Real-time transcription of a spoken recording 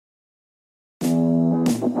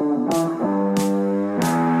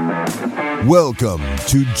Welcome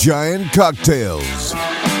to Giant Cocktails,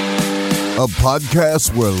 a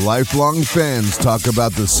podcast where lifelong fans talk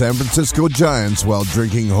about the San Francisco Giants while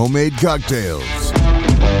drinking homemade cocktails.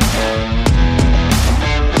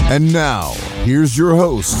 And now, here's your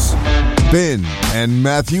hosts, Ben and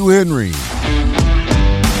Matthew Henry.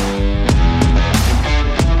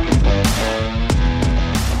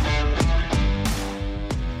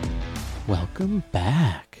 Welcome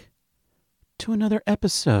back to another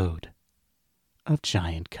episode of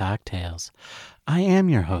Giant Cocktails. I am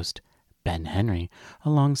your host, Ben Henry,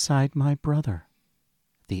 alongside my brother,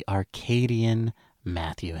 the Arcadian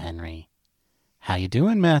Matthew Henry. How you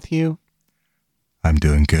doing, Matthew? I'm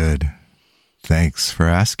doing good. Thanks for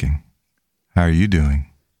asking. How are you doing?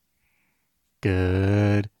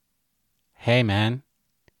 Good. Hey, man.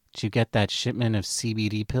 Did you get that shipment of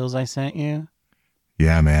CBD pills I sent you?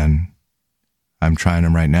 Yeah, man. I'm trying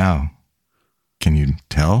them right now. Can you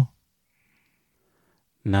tell?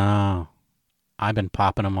 No. I've been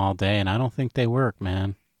popping them all day, and I don't think they work,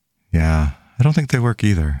 man. Yeah, I don't think they work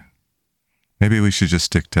either. Maybe we should just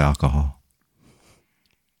stick to alcohol.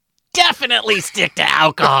 Definitely stick to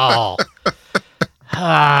alcohol.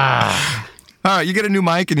 All right, you get a new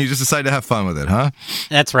mic and you just decide to have fun with it, huh?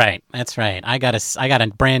 That's right. I got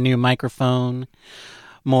a brand new microphone,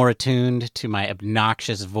 more attuned to my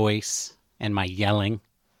obnoxious voice and my yelling.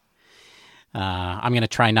 I'm gonna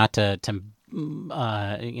try not to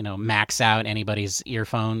max out anybody's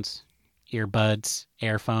earbuds,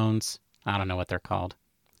 earphones. I don't know what they're called.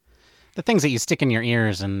 The things that you stick in your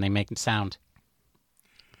ears and they make sound.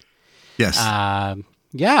 Yes.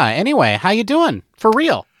 Yeah. Anyway, how you doing? For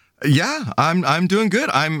real? Yeah, I'm doing good.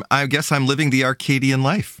 I guess I'm living the Arcadian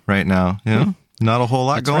life right now. You know, not a whole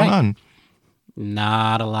lot going on.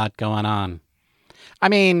 Not a lot going on. I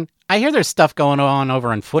mean, I hear there's stuff going on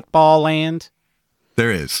over in football land.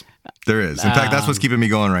 There is. In fact, that's what's keeping me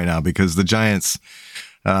going right now because the Giants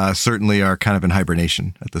certainly are kind of in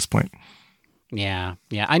hibernation at this point. Yeah.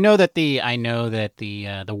 I know that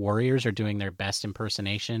the Warriors are doing their best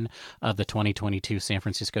impersonation of the 2022 San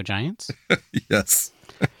Francisco Giants. Yes.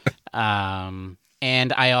 And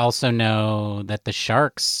I also know that the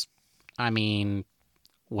Sharks, we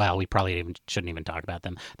probably shouldn't even talk about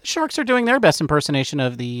them. The Sharks are doing their best impersonation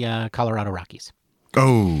of the Colorado Rockies.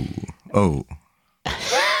 Oh.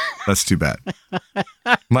 That's too bad.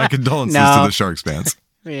 My condolences to the Sharks fans.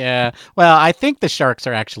 Yeah. Well, I think the Sharks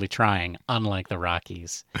are actually trying, unlike the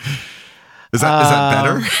Rockies. Is that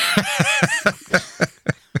better?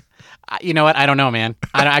 You know what? I don't know, man.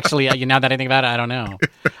 I don't actually. Now that I think about it, I don't know.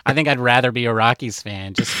 I think I'd rather be a Rockies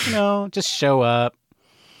fan. Just show up.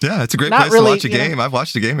 Yeah, it's a great place to watch a game. I've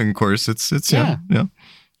watched a game, and of course, it's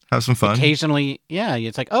have some fun. Occasionally,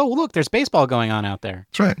 it's like, oh, look, there's baseball going on out there.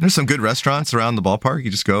 That's right. There's some good restaurants around the ballpark.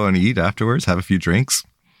 You just go and eat afterwards, have a few drinks,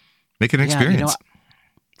 make it an experience.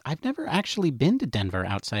 I've never actually been to Denver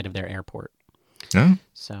outside of their airport. Yeah.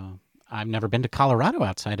 So I've never been to Colorado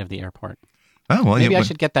outside of the airport. Oh, well, maybe I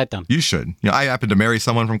should get that done. You should. I happened to marry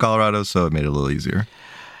someone from Colorado, so it made it a little easier.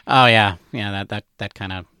 Oh yeah. That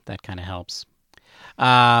kind of helps.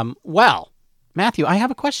 Well, Matthew, I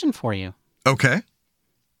have a question for you. Okay.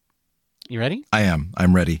 You ready? I am.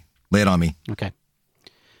 I'm ready. Lay it on me. Okay.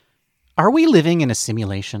 Are we living in a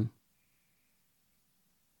simulation?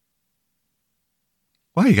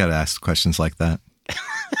 Why you got to ask questions like that?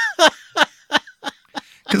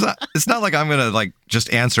 Because it's not like I'm going to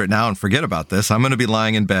just answer it now and forget about this. I'm going to be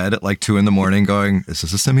lying in bed at 2 a.m. going, is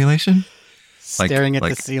this a simulation? Staring at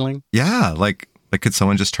the ceiling? Yeah. Could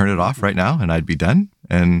someone just turn it off right now and I'd be done?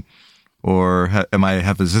 Is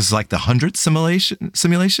this the 100th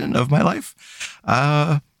simulation of my life?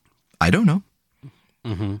 I don't know.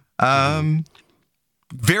 Mm-hmm.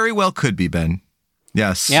 Very well could be, Ben.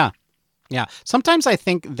 Yes. Yeah. Sometimes I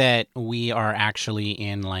think that we are actually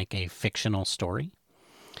in a fictional story.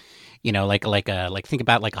 Think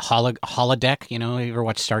about a holodeck. You ever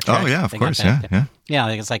watch Star Trek? Oh yeah, of course. Yeah. Yeah,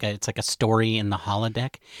 it's like a story in the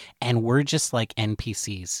holodeck, and we're just like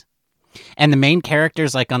NPCs. And the main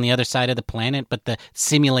character's on the other side of the planet, but the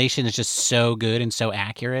simulation is just so good and so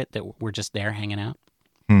accurate that we're just there hanging out.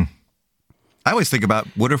 I always think about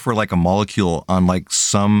what if we're a molecule on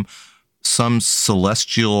some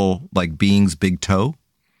celestial being's big toe,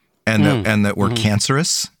 and that we're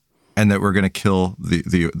cancerous, and that we're going to kill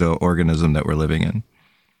the organism that we're living in.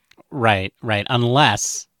 Right.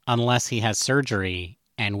 Unless he has surgery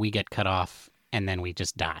and we get cut off, and then we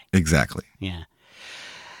just die. Exactly. Yeah.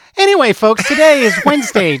 Anyway, folks, today is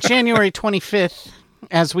Wednesday, January 25th,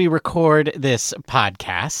 as we record this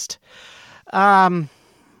podcast. The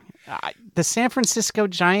San Francisco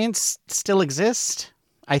Giants still exist.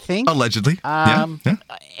 I think. Allegedly. Yeah.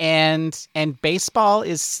 And baseball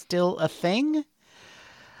is still a thing.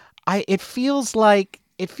 It feels like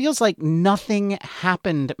nothing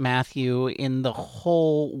happened, Matthew, in the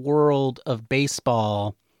whole world of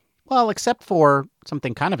baseball. Well, except for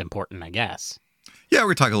something kind of important, I guess. Yeah,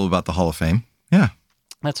 we're talking a little about the Hall of Fame. Yeah.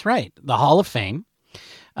 That's right. The Hall of Fame.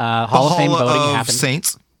 Hall of Fame voting happened.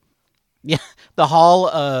 Saints. Yeah. The Hall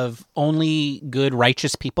of only good,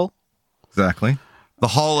 righteous people. Exactly. The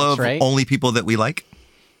Hall of only people that we like.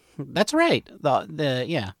 That's right. The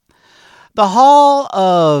Hall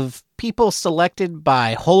of people selected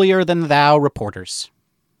by holier-than-thou reporters.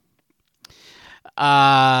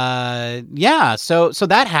 Yeah, so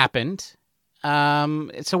that happened.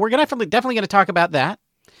 So we're definitely going to talk about that.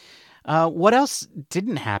 What else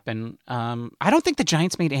didn't happen? I don't think the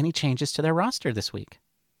Giants made any changes to their roster this week.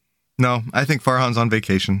 No, I think Farhan's on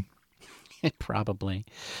vacation. Probably.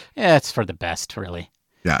 Yeah, it's for the best, really.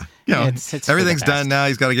 Yeah. It's everything's done now.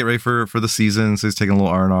 He's got to get ready for the season, so he's taking a little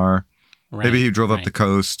R&R. Right, maybe he drove up the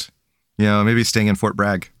coast. Maybe he's staying in Fort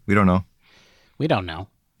Bragg. We don't know.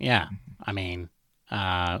 Yeah. I mean,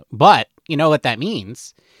 but you know what that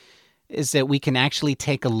means is that we can actually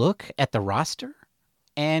take a look at the roster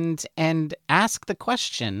and ask the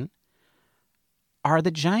question, are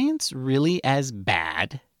the Giants really as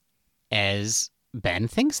bad as Ben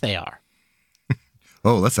thinks they are?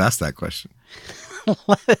 Oh, let's ask that question.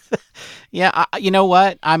 Yeah, you know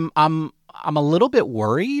what? I'm a little bit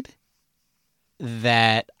worried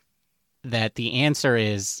that the answer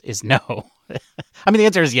is no. I mean, the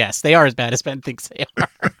answer is yes. They are as bad as Ben thinks they are.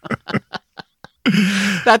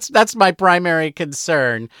 That's my primary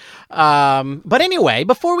concern. But anyway,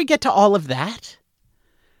 before we get to all of that,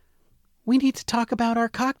 we need to talk about our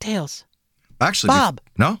cocktails. Actually, Bob.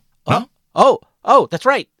 No. Oh, that's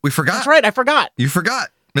right. We forgot. That's right. I forgot. You forgot,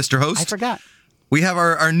 Mr. Host. I forgot. We have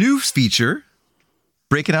our new feature,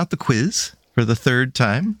 breaking out the quiz for the third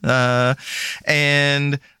time.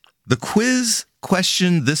 And the quiz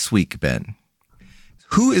question this week, Ben.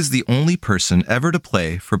 Who is the only person ever to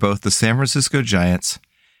play for both the San Francisco Giants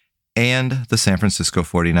and the San Francisco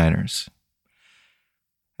 49ers?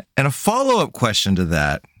 And a follow-up question to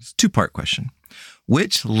that, it's a two-part question.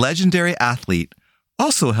 Which legendary athlete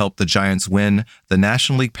also helped the Giants win the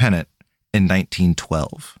National League pennant in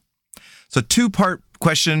 1912? So two-part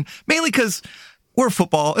question, mainly because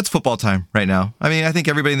it's football time right now. I mean, I think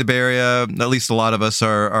everybody in the Bay Area, at least a lot of us,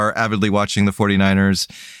 are avidly watching the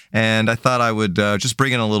 49ers. And I thought I would just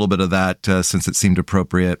bring in a little bit of that since it seemed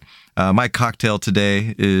appropriate. My cocktail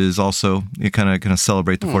today is also kind of going to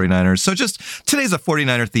celebrate the 49ers. So just today's a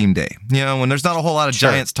 49er themed day. When there's not a whole lot of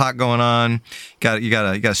Giants talk going on, you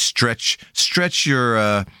gotta stretch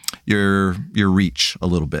your reach a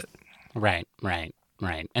little bit. Right.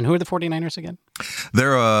 And who are the 49ers again?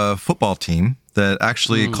 They're a football team that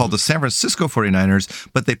actually called the San Francisco 49ers,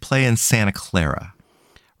 but they play in Santa Clara.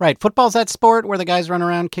 Right. Football's that sport where the guys run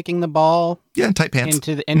around kicking the ball. Yeah, in tight pants.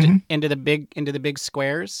 Into the big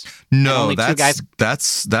squares. No,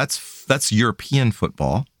 that's European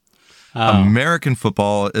football. Oh. American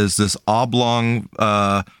football is this oblong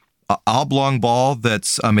ball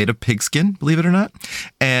that's made of pigskin, believe it or not,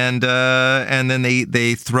 and then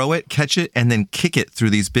they throw it, catch it, and then kick it through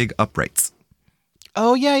these big uprights.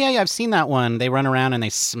 Oh yeah. I've seen that one. They run around and they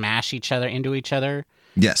smash into each other.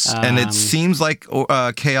 Yes, and it seems like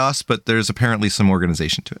chaos, but there's apparently some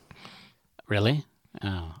organization to it. Really?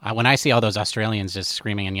 Oh, when I see all those Australians just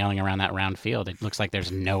screaming and yelling around that round field, it looks like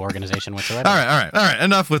there's no organization whatsoever. All right.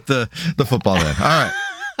 Enough with the football then. All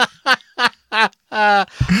right.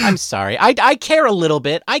 I'm sorry. I care a little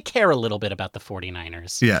bit. I care a little bit about the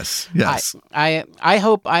 49ers. Yes. I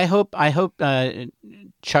hope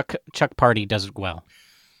Chuck Party does well.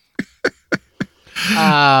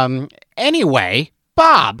 Anyway,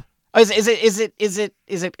 Bob, is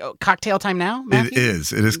it cocktail time now, Matthew? It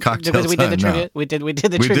is cocktail time. We did the trivia. We did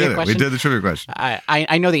the trivia question. We did the trivia question.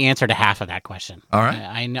 I know the answer to half of that question. All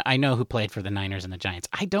right. I know who played for the Niners and the Giants.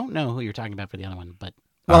 I don't know who you're talking about for the other one, but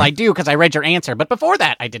I do because I read your answer. But before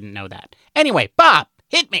that, I didn't know that. Anyway, Bob,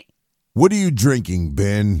 hit me. What are you drinking,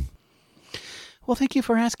 Ben? Well, thank you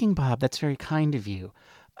for asking, Bob. That's very kind of you.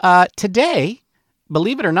 Today,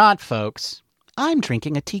 believe it or not, folks, I'm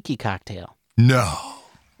drinking a tiki cocktail. No.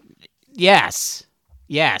 Yes.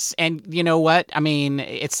 And you know what? I mean,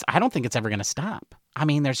 I don't think it's ever going to stop. I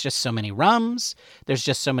mean, there's just so many rums. There's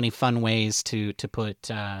just so many fun ways to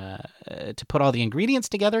put all the ingredients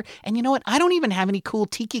together. And you know what? I don't even have any cool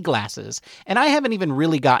tiki glasses. And I haven't even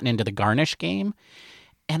really gotten into the garnish game.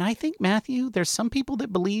 And I think, Matthew, there's some people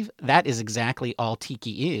that believe that is exactly all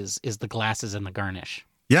tiki is the glasses and the garnish.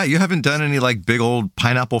 Yeah, you haven't done any like big old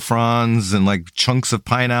pineapple fronds and like chunks of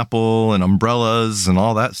pineapple and umbrellas and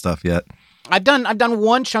all that stuff yet. I've done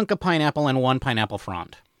one chunk of pineapple and one pineapple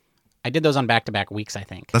frond. I did those on back-to-back weeks, I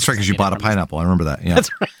think. That's right, because you bought a pineapple. I remember that. Yeah, that's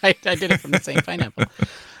right. I did it from the same pineapple.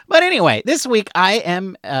 But anyway, this week I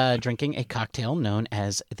am drinking a cocktail known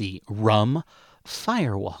as the Rum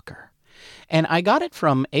Firewalker. And I got it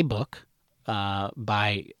from a book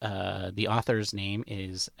by the author's name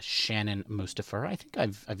is Shannon Mustafer. I think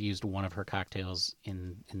I've used one of her cocktails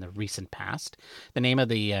in the recent past. The name of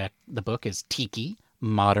the book is Tiki,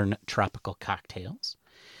 Modern Tropical Cocktails.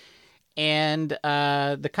 And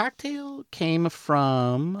the cocktail came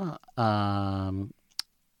from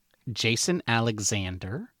Jason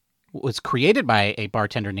Alexander. It was created by a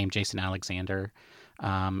bartender named Jason Alexander.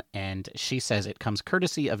 And she says it comes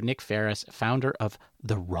courtesy of Nick Ferris, founder of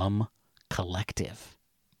the Rum Collective.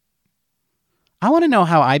 I want to know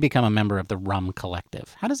how I become a member of the Rum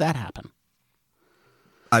Collective. How does that happen?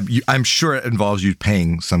 I'm sure it involves you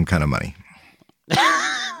paying some kind of money.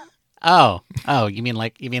 Oh, you mean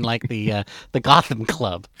like the Gotham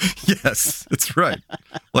Club? Yes, that's right.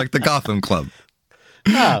 Like the Gotham Club.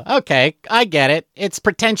 Oh, okay. I get it. It's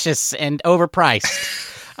pretentious and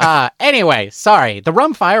overpriced. Anyway, sorry. The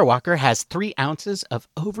Rum Firewalker has 3 ounces of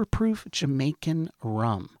overproof Jamaican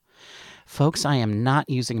rum. Folks, I am not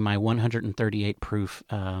using my 138 proof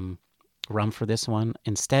rum for this one.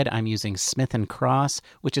 Instead, I'm using Smith & Cross,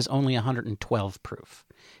 which is only 112 proof,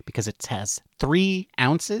 because it has 3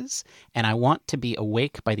 ounces, and I want to be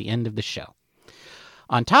awake by the end of the show.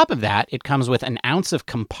 On top of that, it comes with an ounce of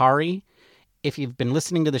Campari. If you've been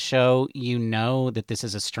listening to the show, you know that this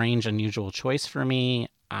is a strange, unusual choice for me.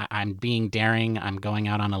 I'm being daring. I'm going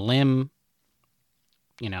out on a limb.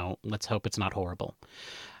 You know, let's hope it's not horrible.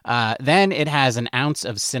 Then it has an ounce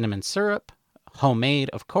of cinnamon syrup, homemade,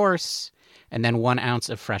 of course, and then 1 ounce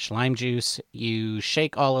of fresh lime juice. You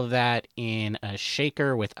shake all of that in a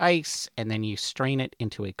shaker with ice, and then you strain it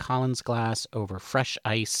into a Collins glass over fresh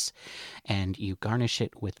ice, and you garnish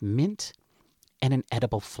it with mint and an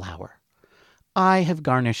edible flower. I have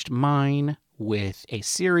garnished mine with a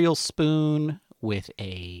cereal spoon with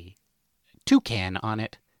a toucan on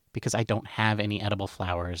it because I don't have any edible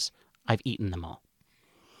flowers. I've eaten them all.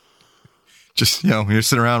 Just, when you're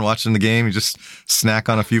sitting around watching the game, you just snack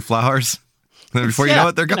on a few flowers. And then before you know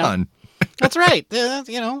it, they're gone. That's right.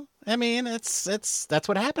 I mean, that's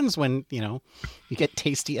what happens when, you get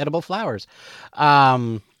tasty edible flowers.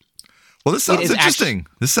 Well, this sounds interesting.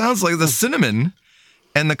 This sounds like the cinnamon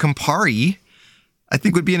and the Campari, I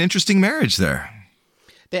think, would be an interesting marriage there.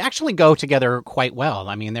 They actually go together quite well.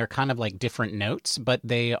 I mean, they're kind of like different notes, but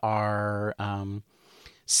they are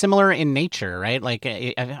similar in nature, right? Like,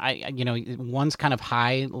 one's kind of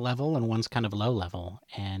high level and one's kind of low level.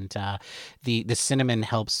 And the cinnamon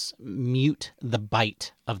helps mute the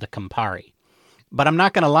bite of the Campari. But I'm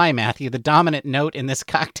not going to lie, Matthew, the dominant note in this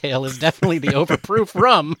cocktail is definitely the overproof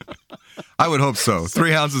rum. I would hope so.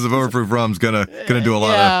 3 ounces of overproof rum's gonna do a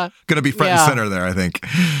lot of, gonna be front and center there, I think.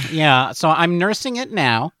 Yeah, so I'm nursing it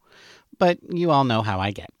now, but you all know how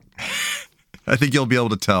I get. I think you'll be able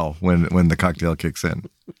to tell when the cocktail kicks in.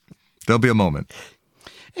 There'll be a moment.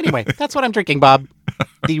 Anyway, that's what I'm drinking, Bob.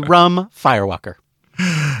 The Rum Firewalker.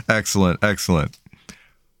 Excellent, excellent.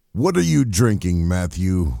 What are you drinking,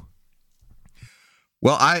 Matthew?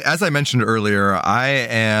 Well, as I mentioned earlier, I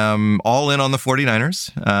am all in on the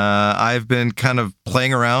 49ers. I've been kind of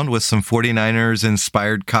playing around with some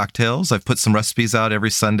 49ers-inspired cocktails. I've put some recipes out every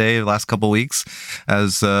Sunday the last couple of weeks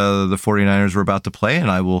as the 49ers were about to play, and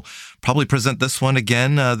I will probably present this one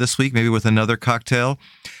again this week, maybe with another cocktail.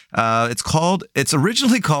 It's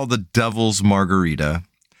originally called the Devil's Margarita,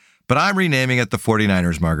 but I'm renaming it the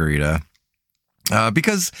 49ers Margarita.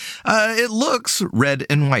 Because it looks red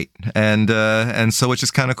and white, and so which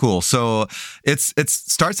is kind of cool. So it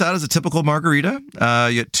starts out as a typical margarita.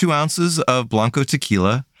 You get 2 ounces of Blanco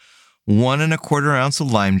tequila, 1 1/4 ounce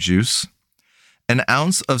of lime juice, an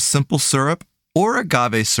ounce of simple syrup or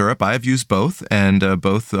agave syrup. I've used both, and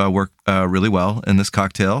both work really well in this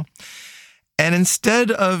cocktail. And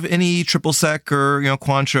instead of any triple sec or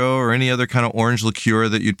Cointreau or any other kind of orange liqueur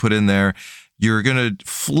that you'd put in there, you're going to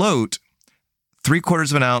float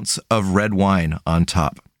 3/4 ounce of red wine on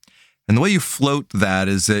top. And the way you float that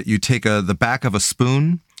is that you take the back of a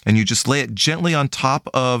spoon and you just lay it gently on top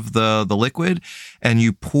of the liquid, and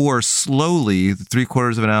you pour slowly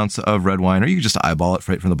 3/4 ounce of red wine, or you can just eyeball it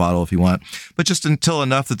right from the bottle if you want, but just until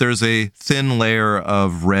enough that there's a thin layer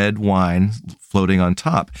of red wine floating on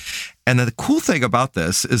top. And the cool thing about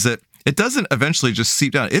this is that it doesn't eventually just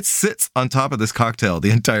seep down. It sits on top of this cocktail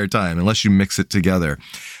the entire time, unless you mix it together.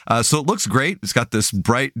 So it looks great. It's got this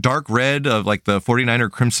bright, dark red of like the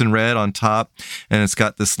 49er crimson red on top, and it's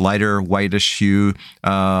got this lighter whitish hue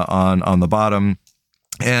on the bottom.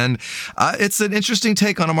 And it's an interesting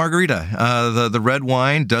take on a margarita. The red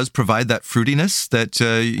wine does provide that fruitiness that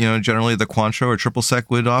generally the Cointreau or triple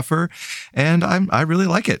sec would offer, and I really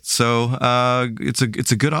like it. So it's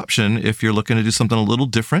a good option if you're looking to do something a little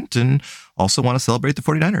different and also want to celebrate the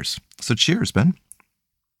 49ers. So cheers, Ben.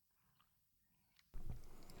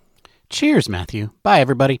 Cheers, Matthew. Bye,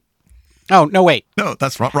 everybody. Oh, no, wait. No,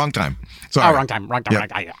 that's wrong time. Sorry. Oh, wrong time.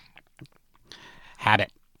 Yep. Had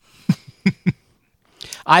it.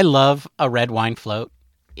 I love a red wine float.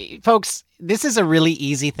 Folks, this is a really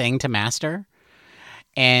easy thing to master.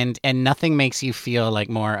 And nothing makes you feel like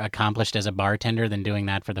more accomplished as a bartender than doing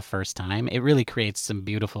that for the first time. It really creates some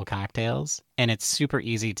beautiful cocktails, and it's super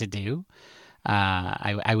easy to do.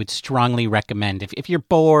 I would strongly recommend if you're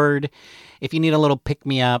bored, if you need a little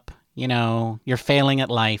pick-me-up, you're failing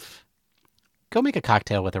at life, go make a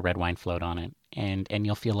cocktail with a red wine float on it, and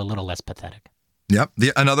you'll feel a little less pathetic. Yep.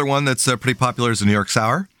 Another one that's pretty popular is the New York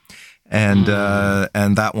Sour. And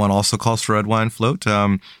that one also calls for red wine float,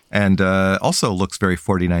 and also looks very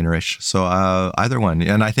 49er-ish. So either one.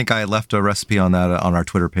 And I think I left a recipe on that on our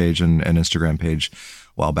Twitter page and Instagram page a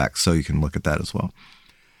while back, so you can look at that as well.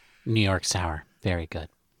 New York Sour. Very good.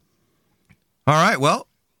 All right. Well,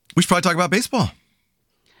 we should probably talk about baseball.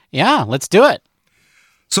 Yeah, let's do it.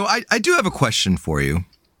 So I do have a question for you.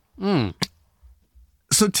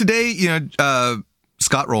 So today,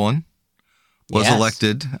 Scott Rowland was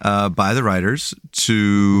elected by the writers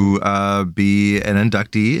to be an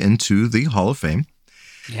inductee into the Hall of Fame.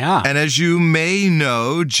 Yeah. And as you may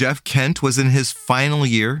know, Jeff Kent was in his final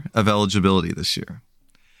year of eligibility this year.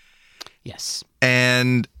 Yes.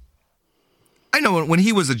 And I know when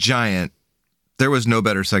he was a Giant, there was no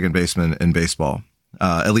better second baseman in baseball,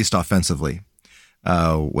 at least offensively,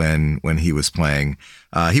 when he was playing.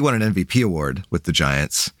 He won an MVP award with the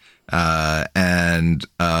Giants. Along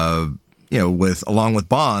with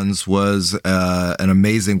Bonds, was an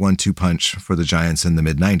amazing 1-2 punch for the Giants in the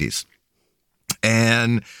mid-90s.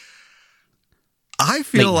 And I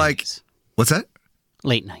feel like... What's that?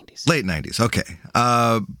 Late 90s. Late 90s, okay.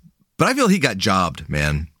 But I feel he got jobbed,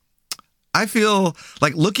 man. I feel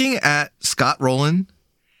like looking at Scott Rowland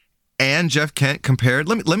and Jeff Kent compared...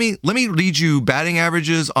 Let me read you batting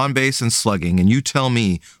averages, on base, and slugging, and you tell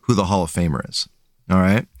me who the Hall of Famer is. All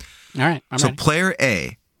right? All right, I'm ready. Player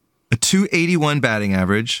A, a 281 batting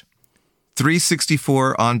average,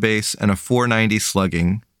 364 on base, and a 490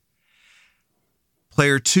 slugging.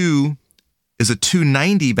 Player 2 is a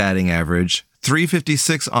 290 batting average,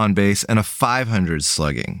 356 on base, and a 500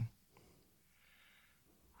 slugging.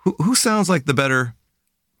 Who sounds like the better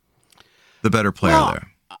player there?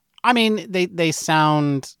 I mean, they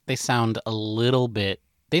sound a little bit.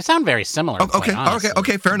 They sound very similar. Okay.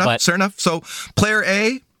 Fair enough. So player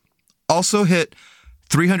A also hit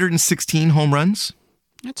 316 home runs.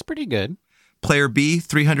 That's pretty good. Player B,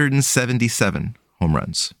 377 home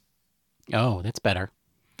runs. Oh, that's better.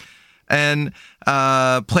 And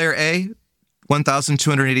player A,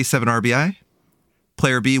 1,287 RBI.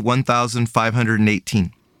 Player B,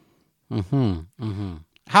 1,518.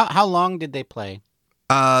 How long did they play?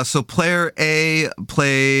 So player A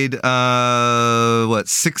played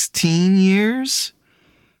 16 years.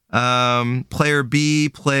 Player B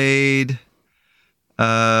played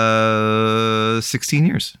 16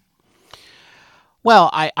 years. Well,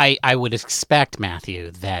 I would expect,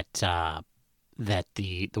 Matthew, that the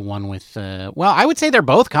one with I would say they're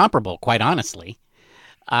both comparable, quite honestly.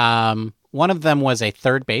 One of them was a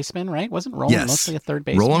third baseman, right? Wasn't Rowland mostly a third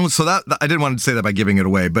baseman? Rowland was, so that I didn't want to say that by giving it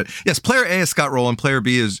away, but yes, player A is Scott Rowland, player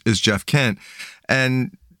B is Jeff Kent,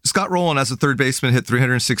 and Scott Rowland as a third baseman hit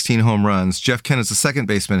 316 home runs. Jeff Kent as a second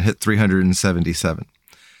baseman hit 377.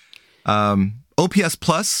 OPS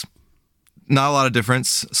plus, not a lot of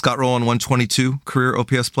difference. Scott Rowland 122 career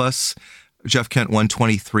OPS plus. Jeff Kent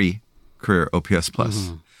 123 career OPS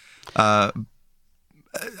plus. I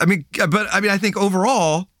think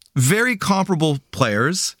overall very comparable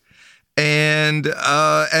players, and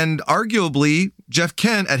arguably Jeff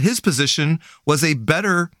Kent at his position was a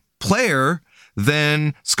better player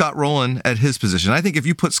than Scott Rowland at his position. I think if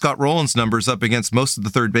you put Scott Rowland's numbers up against most of the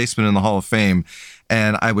third basemen in the Hall of Fame,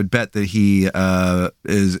 and I would bet that he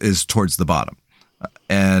is towards the bottom,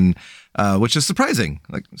 and which is surprising.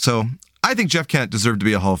 So I think Jeff Kent deserved to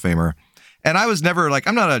be a Hall of Famer. And I was never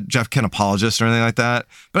I'm not a Jeff Kent apologist or anything like that,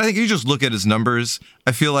 but I think if you just look at his numbers,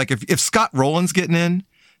 I feel like if Scott Rowland's getting in,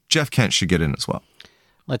 Jeff Kent should get in as well.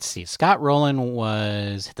 Let's see. Scott Rowland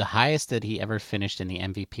was the highest that he ever finished in the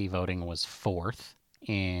MVP voting was 4th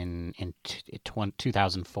in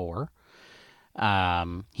 2004.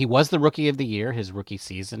 He was the rookie of the year, his rookie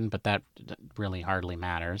season, but that really hardly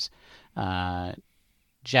matters.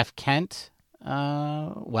 Jeff Kent,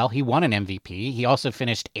 well, he won an MVP. He also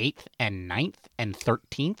finished 8th and 9th and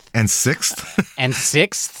 13th. And 6th? And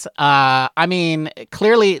 6th. I mean,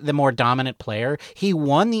 clearly the more dominant player. He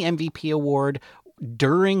won the MVP award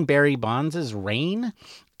during Barry Bonds' reign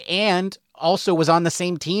and also was on the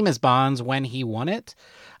same team as Bonds when he won it.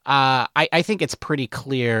 I think it's pretty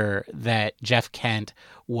clear that Jeff Kent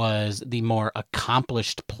was the more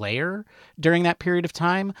accomplished player during that period of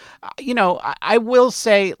time. I will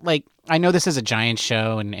say, like, I know this is a Giants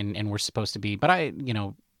show and we're supposed to be, but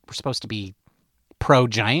we're supposed to be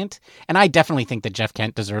pro-Giant. And I definitely think that Jeff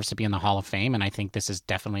Kent deserves to be in the Hall of Fame. And I think this is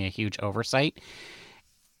definitely a huge oversight.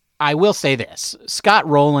 I will say this. Scott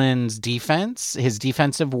Rowland's defense, his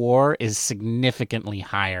defensive WAR is significantly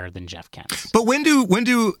higher than Jeff Kent's. But when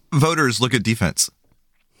do voters look at defense?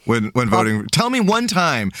 When voting? Tell me one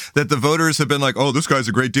time that the voters have been like, oh, this guy's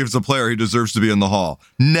a great defensive player. He deserves to be in the Hall.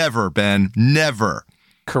 Never, Ben. Never.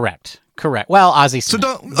 Correct. Well, Ozzie Smith.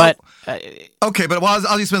 Okay, but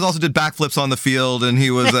Ozzie Smith also did backflips on the field, and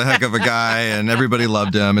he was a heck of a guy, and everybody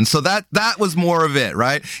loved him, and so that was more of it,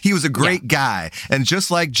 right? He was a great guy, and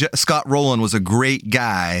just like Scott Rowland was a great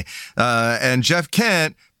guy, and Jeff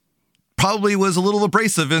Kent probably was a little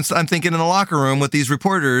abrasive, I'm thinking, in the locker room with these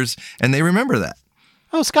reporters, and they remember that.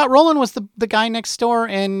 Oh, Scott Rowland was the guy next door,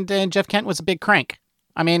 and Jeff Kent was a big crank.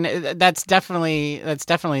 I mean, that's definitely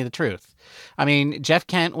the truth. I mean, Jeff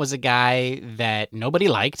Kent was a guy that nobody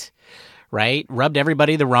liked, right? Rubbed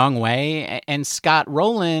everybody the wrong way. And Scott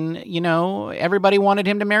Rowland, everybody wanted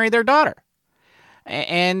him to marry their daughter.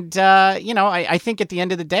 And, I think at the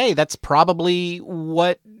end of the day, that's probably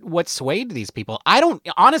what swayed these people.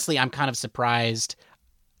 Honestly, I'm kind of surprised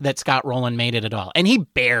that Scott Rowland made it at all. And he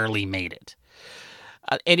barely made it.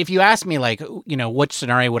 And if you ask me, like, which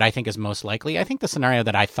scenario would I think is most likely? I think the scenario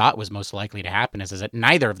that I thought was most likely to happen is that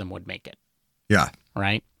neither of them would make it. Yeah.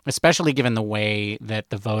 Right? Especially given the way that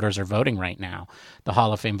the voters are voting right now. The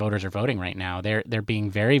Hall of Fame voters are voting right now. They're being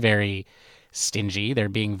very, very stingy. They're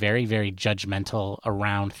being very, very judgmental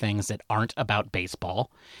around things that aren't about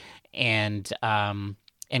baseball. And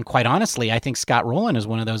quite honestly, I think Scott Rowland is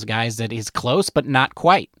one of those guys that is close, but not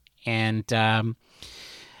quite. And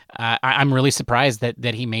I'm really surprised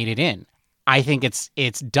that he made it in. I think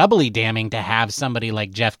it's doubly damning to have somebody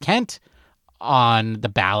like Jeff Kent on the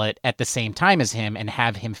ballot at the same time as him and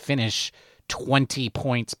have him finish 20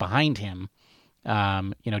 points behind him.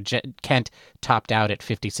 Kent topped out at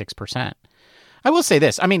 56%. I will say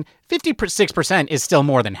this. I mean, 56% is still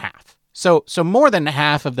more than half. So more than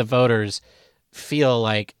half of the voters feel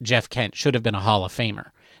like Jeff Kent should have been a Hall of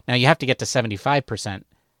Famer. Now, you have to get to 75%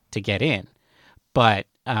 to get in. But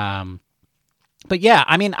yeah,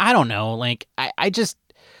 I mean, I don't know. Like,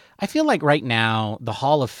 I feel like right now the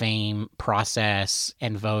Hall of Fame process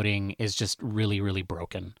and voting is just really, really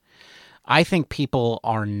broken. I think people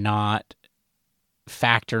are not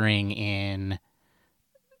factoring in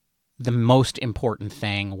the most important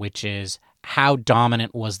thing, which is how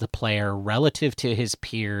dominant was the player relative to his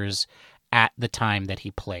peers at the time that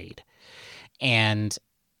he played. And,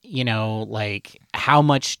 like, how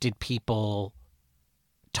much did people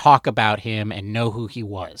talk about him and know who he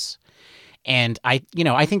was? And I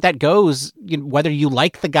think that goes whether you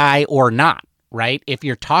like the guy or not, right? If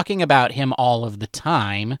you're talking about him all of the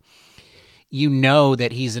time, you know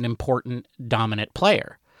that he's an important, dominant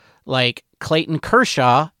player. Like, Clayton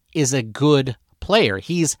Kershaw is a good player.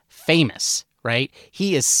 He's famous, right?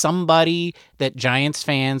 He is somebody that Giants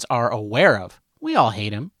fans are aware of. We all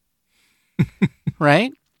hate him,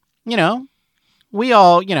 right? We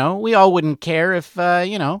all wouldn't care if,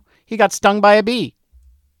 he got stung by a bee.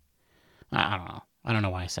 I don't know. I don't know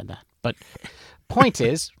why I said that. But point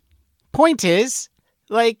is,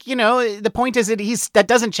 like, the point is that that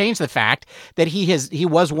doesn't change the fact that he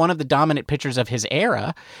was one of the dominant pitchers of his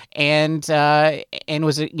era and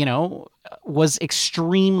was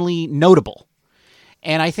extremely notable.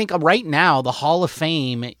 And I think right now the Hall of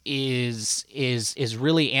Fame is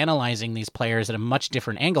really analyzing these players at a much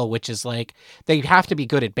different angle, which is like they have to be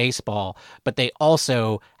good at baseball, but they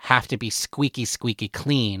also have to be squeaky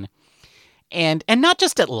clean. And not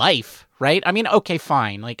just at life, right? I mean, okay,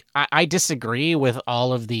 fine. Like, I disagree with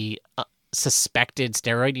all of the suspected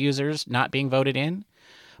steroid users not being voted in,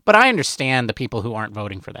 but I understand the people who aren't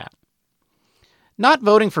voting for that. Not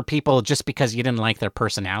voting for people just because you didn't like their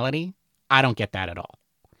personality, I don't get that at all.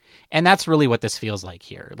 And that's really what this feels like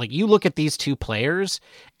here. Like, you look at these two players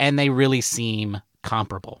and they really seem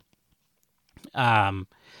comparable.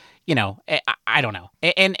 You know, I don't know.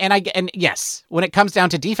 And yes, when it comes down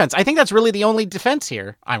to defense, I think that's really the only defense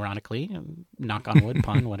here, ironically. Knock on wood,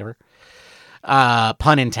 pun, whatever.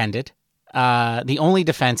 Pun intended. The only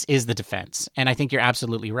defense is the defense. And I think you're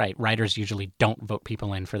absolutely right. Writers usually don't vote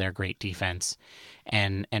people in for their great defense.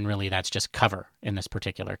 And really that's just cover in this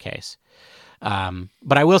particular case.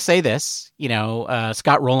 But I will say this, you know,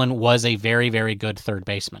 Scott Rowland was a very, very good third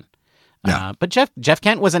baseman. Yeah. But Jeff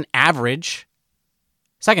Kent was an average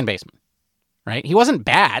second baseman, right? He wasn't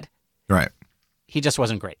bad. Right. He just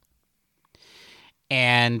wasn't great.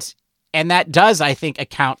 And that does, I think,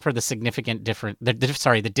 account for the significant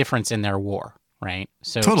the difference in their WAR, right?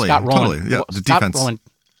 So Totally. Scott Rowland, Yeah. The defense. Rowland,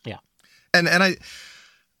 yeah. And it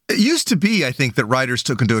used to be, I think, that writers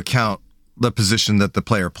took into account the position that the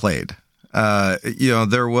player played. You know,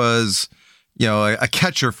 there was, you know, a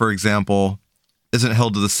catcher, for example, isn't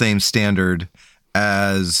held to the same standard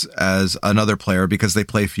as another player because they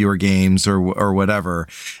play fewer games or whatever.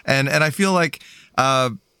 And I feel like,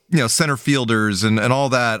 you know, center fielders and all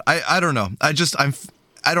that. I don't know. I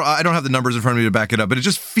don't have the numbers in front of me to back it up, but it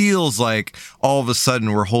just feels like all of a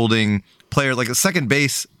sudden we're holding player like a second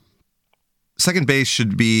base. Second base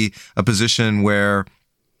should be a position where,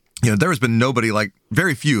 you know, there has been nobody, like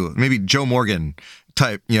very few, maybe Joe Morgan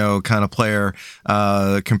type, you know, kind of player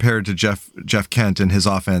compared to Jeff Kent and his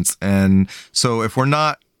offense. And so if we're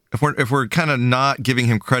kind of not giving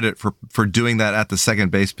him credit for doing that at the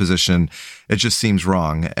second base position, it just seems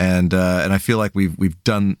wrong. And I feel like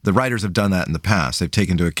the writers have done that in the past. They've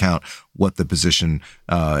taken into account what the position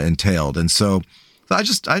entailed. And so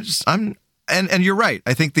and you're right.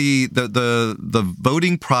 I think the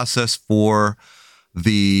voting process for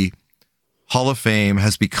the Hall of Fame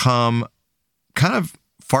has become kind of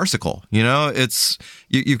farcical. You know, it's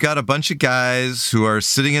you've got a bunch of guys who are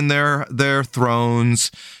sitting in their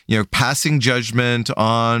thrones, you know, passing judgment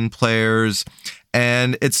on players,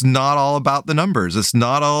 and it's not all about the numbers. It's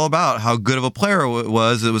not all about how good of a player it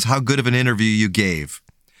was. It was how good of an interview you gave.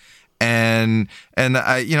 And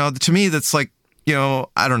I, you know, to me, that's like, you know,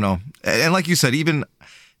 I don't know. And like you said, even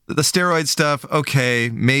the steroid stuff, okay,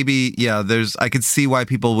 maybe, yeah, I could see why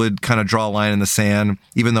people would kind of draw a line in the sand,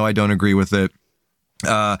 even though I don't agree with it.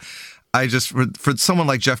 I just, for someone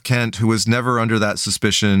like Jeff Kent, who was never under that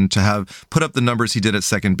suspicion, to have put up the numbers he did at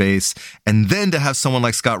second base, and then to have someone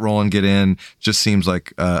like Scott Rowland get in, just seems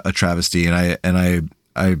like a travesty. And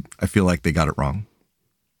I feel like they got it wrong.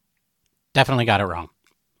 Definitely got it wrong,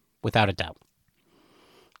 without a doubt.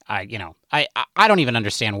 I don't even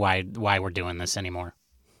understand why we're doing this anymore.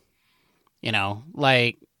 You know,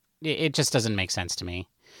 like, it just doesn't make sense to me.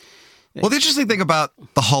 Well, the interesting thing about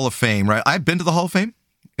the Hall of Fame, right? I've been to the Hall of Fame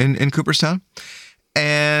in Cooperstown,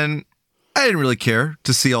 and I didn't really care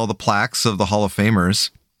to see all the plaques of the Hall of Famers.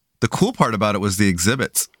 The cool part about it was the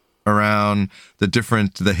exhibits around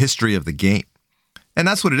the history of the game. And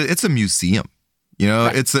that's what it is. It's a museum. You know,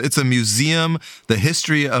 right. It's a museum, the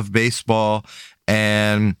history of baseball.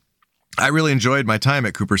 And I really enjoyed my time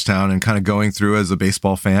at Cooperstown and kind of going through as a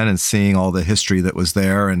baseball fan and seeing all the history that was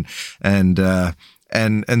there. And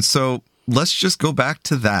so let's just go back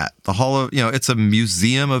to that. The Hall of, you know, it's a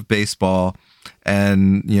museum of baseball,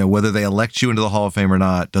 and, you know, whether they elect you into the Hall of Fame or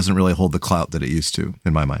not doesn't really hold the clout that it used to,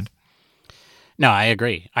 in my mind. No, I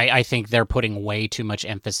agree. I think they're putting way too much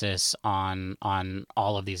emphasis on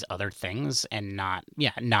all of these other things and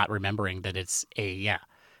not remembering that it's a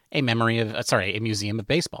museum of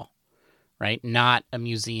baseball, right? Not a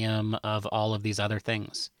museum of all of these other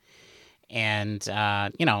things. And,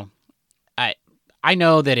 you know, I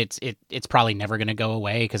know that it's probably never going to go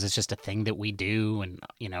away because it's just a thing that we do, and,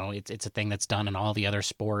 you know, it's a thing that's done in all the other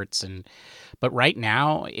sports. But right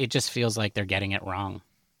now, it just feels like they're getting it wrong.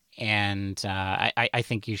 And I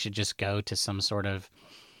think you should just go to some sort of,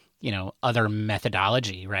 you know, other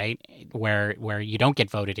methodology, right? Where you don't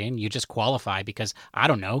get voted in, you just qualify because, I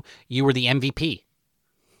don't know, you were the MVP.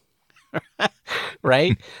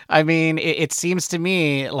 Right? I mean, it seems to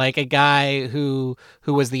me like a guy who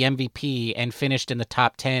was the MVP and finished in the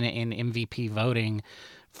top 10 in MVP voting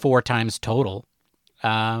 4 times total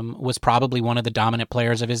was probably one of the dominant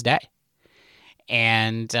players of his day.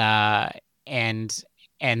 And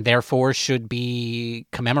therefore should be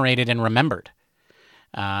commemorated and remembered,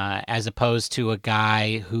 as opposed to a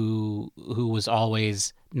guy who was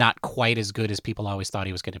always not quite as good as people always thought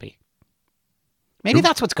he was going to be. Maybe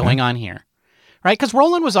that's what's going on here, right? Because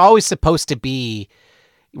Rowland was always supposed to be,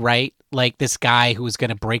 right, like this guy who was going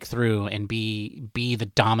to break through and be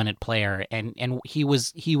the dominant player, and he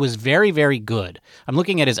was very, very good. I'm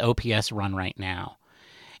looking at his OPS run right now,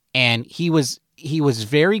 and he was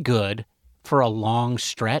very good for a long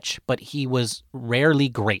stretch, but he was rarely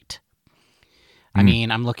great. I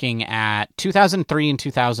mean, I'm looking at 2003 and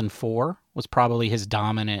 2004 was probably his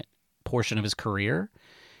dominant portion of his career.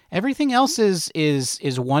 Everything else is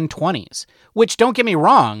 120s, which, don't get me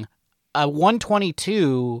wrong, a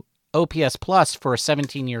 122 OPS plus for a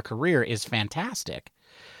 17-year career is fantastic,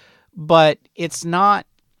 but it's not,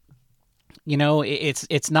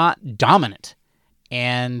 it's not dominant.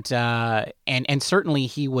 And certainly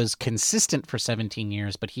he was consistent for 17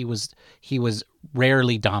 years, but he was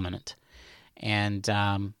rarely dominant. And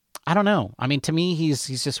I don't know. I mean, to me, he's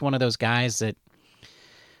just one of those guys that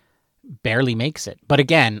barely makes it. But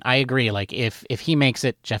again, I agree. Like if he makes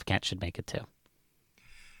it, Jeff Kent should make it too.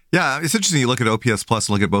 Yeah, it's interesting. You look at OPS plus,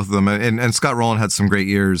 look at both of them, and Scott Rowland had some great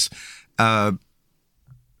years. Jeff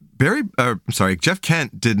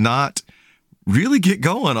Kent did not really get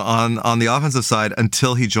going on the offensive side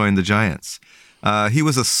until he joined the Giants. He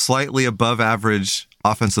was a slightly above average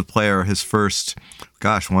offensive player his first,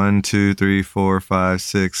 9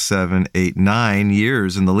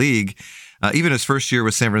 years in the league. Even his first year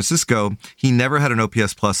with San Francisco, he never had an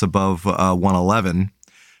OPS plus above 111.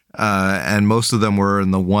 And most of them were in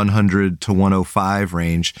the 100 to 105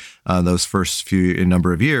 range those first few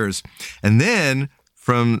number of years. And then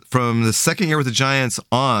from the second year with the Giants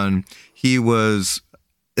on, he was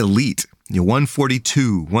elite.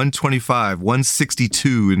 142, 125,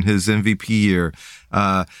 162 in his MVP year.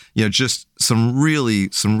 Just some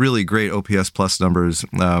really great OPS plus numbers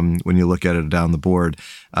when you look at it down the board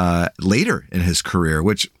later in his career,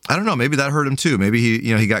 which I don't know, maybe that hurt him too. Maybe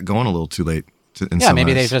he got going a little too late.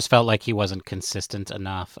 Maybe they just felt like he wasn't consistent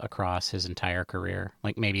enough across his entire career.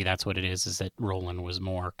 Like maybe that's what it is that Rowland was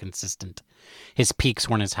more consistent. His peaks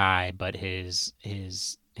weren't as high, but his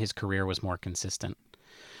career was more consistent.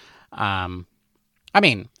 I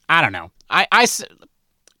mean, I don't know.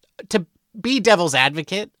 To be devil's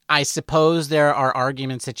advocate, I suppose there are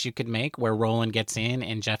arguments that you could make where Rowland gets in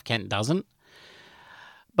and Jeff Kent doesn't.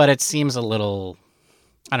 But it seems a little,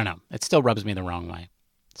 I don't know. It still rubs me the wrong way.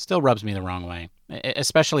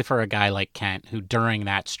 Especially for a guy like Kent, who during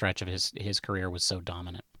that stretch of his career was so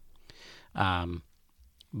dominant.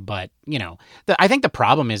 But, I think the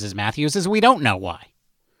problem is Matthews, is we don't know why.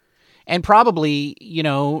 And probably,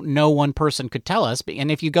 no one person could tell us. And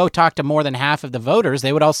if you go talk to more than half of the voters,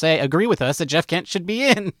 they would all agree with us that Jeff Kent should be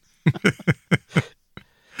in.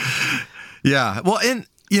 Yeah. Well, and,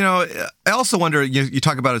 I also wonder, you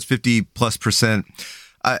talk about his 50+%.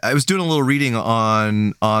 I was doing a little reading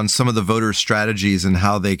on some of the voter strategies and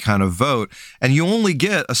how they kind of vote, and you only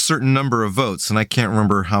get a certain number of votes, and I can't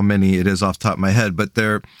remember how many it is off the top of my head, but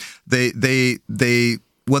they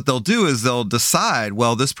what they'll do is they'll decide,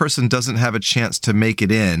 well, this person doesn't have a chance to make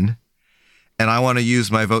it in, and I want to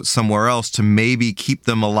use my vote somewhere else to maybe keep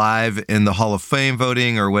them alive in the Hall of Fame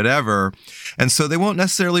voting or whatever. And so they won't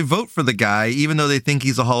necessarily vote for the guy, even though they think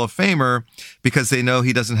he's a Hall of Famer, because they know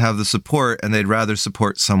he doesn't have the support and they'd rather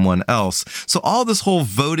support someone else. So all this whole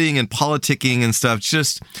voting and politicking and stuff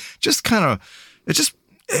just kind of, it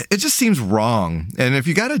just seems wrong. And if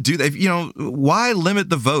you got to do that, why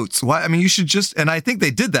limit the votes? Why? I mean, you should just, and I think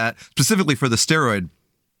they did that specifically for the steroid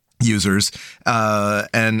users,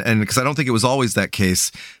 and because I don't think it was always that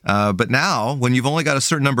case. But now, when you've only got a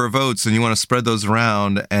certain number of votes and you want to spread those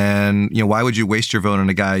around, and why would you waste your vote on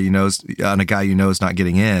a guy you know is not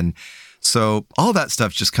getting in? So all that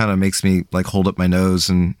stuff just kind of makes me like hold up my nose,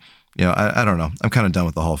 and I don't know. I'm kind of done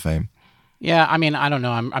with the Hall of Fame. Yeah, I mean, I don't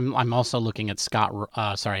know. I'm also looking at Todd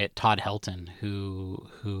Helton,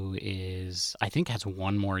 who is, I think, has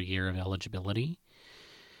one more year of eligibility.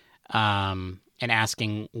 And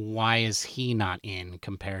asking why is he not in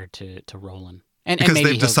compared to Rowland? Because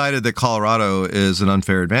they've decided that Colorado is an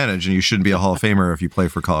unfair advantage, and you shouldn't be a Hall of Famer if you play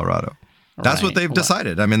for Colorado. That's what they've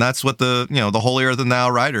decided. I mean, that's what the holier than thou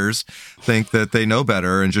writers think, that they know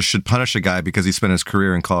better and just should punish a guy because he spent his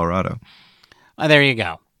career in Colorado. There you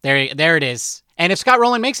go. There it is. And if Scott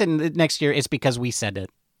Rowland makes it next year, it's because we said it.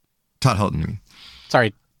 Todd Helton.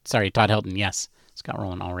 Sorry, Todd Helton. Yes, Scott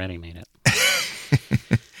Rowland already made it.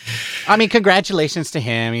 I mean, congratulations to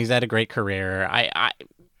him. He's had a great career. I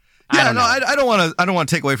don't want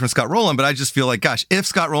to take away from Scott Rowland, but I just feel like, gosh, if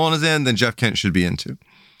Scott Rowland is in, then Jeff Kent should be in too.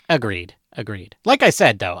 Agreed. Like I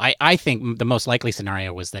said, though, I think the most likely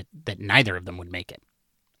scenario was that neither of them would make it.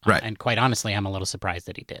 Right. And quite honestly, I'm a little surprised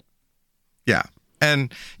that he did. Yeah.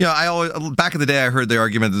 And, I always, back in the day, I heard the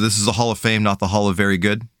argument that this is a Hall of Fame, not the Hall of Very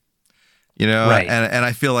Good. Right. And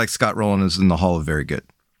I feel like Scott Rowland is in the Hall of Very Good.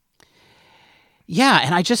 Yeah,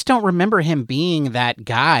 and I just don't remember him being that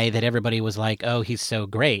guy that everybody was like, "Oh, he's so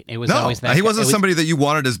great." It was always that. He wasn't somebody that you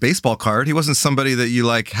wanted his baseball card. He wasn't somebody that you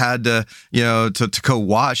like had to, to go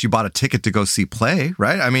watch. You bought a ticket to go see play,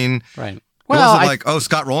 right? I mean, right. It Well, wasn't like, oh,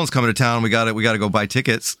 Scott Rowland's coming to town. We got to go buy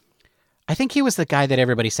tickets. I think he was the guy that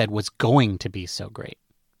everybody said was going to be so great.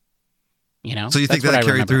 So you think that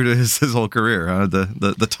carried through to his whole career, huh?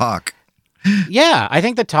 The talk. Yeah, I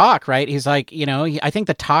think the talk, right? He's like, I think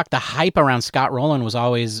the hype around Scott Rowland was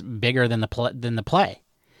always bigger than the play,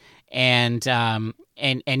 and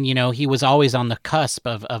he was always on the cusp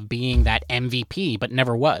of being that MVP, but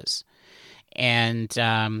never was, and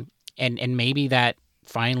maybe that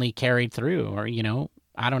finally carried through, or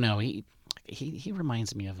I don't know. He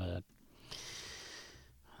reminds me of a.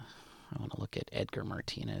 I want to look at Edgar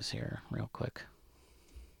Martinez here real quick.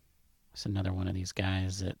 It's another one of these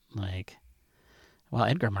guys that well,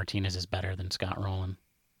 Edgar Martinez is better than Scott Rowland,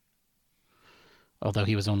 although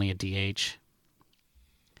he was only a DH,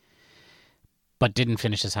 but didn't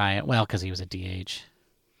finish as high. Well, because he was a DH.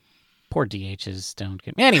 Poor DHs don't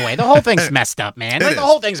get. Anyway, the whole thing's messed up, man. The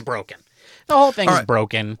whole thing's broken. The whole thing is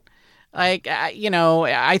broken.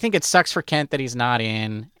 I think it sucks for Kent that he's not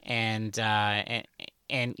in, and I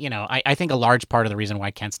think a large part of the reason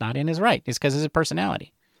why Kent's not in is because of his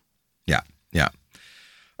personality. Yeah.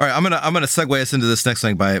 All right, I'm gonna segue us into this next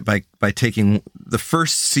thing by taking the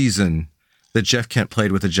first season that Jeff Kent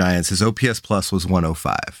played with the Giants. His OPS plus was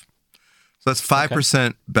 105, so that's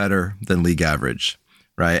 5% better than league average,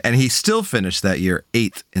 right? And he still finished that year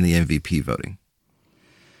 8th in the MVP voting.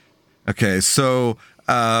 Okay, so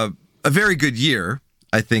a very good year,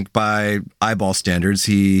 I think, by eyeball standards.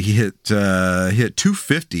 He hit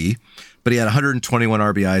 250, but he had 121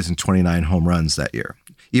 RBIs and 29 home runs that year,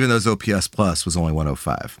 even though his OPS plus was only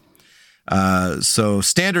 105. So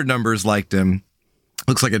standard numbers liked him.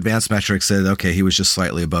 Looks like advanced metrics said, okay, he was just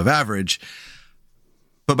slightly above average.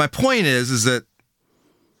 But my point is that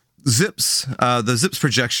the Zips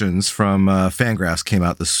projections from Fangraphs came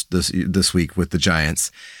out this week with the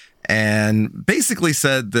Giants, and basically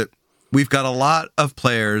said that we've got a lot of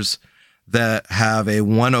players that have a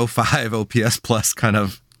 105 OPS plus kind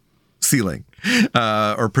of ceiling,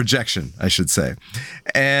 or projection, I should say.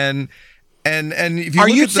 And if you are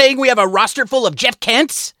you saying we have a roster full of Jeff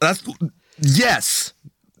Kents? Yes,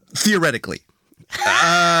 theoretically.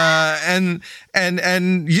 And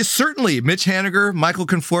you certainly, Mitch Haniger, Michael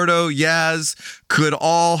Conforto, Yaz could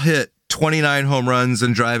all hit 29 home runs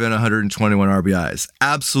and drive in 121 RBIs.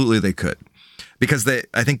 Absolutely, they could, because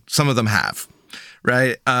I think some of them have,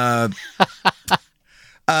 right? But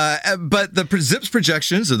the Zips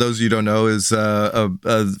projections, or those of you who don't know, is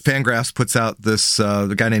Fangraphs puts out this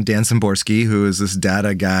the guy named Dan Szymborski, who is this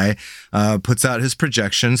data guy, puts out his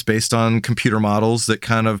projections based on computer models that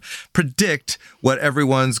kind of predict what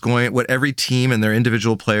every team and their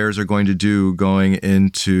individual players are going to do going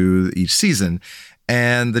into each season.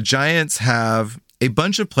 And the Giants have a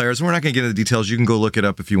bunch of players, and we're not going to get into the details. You can go look it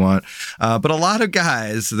up if you want. But a lot of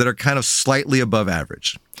guys that are kind of slightly above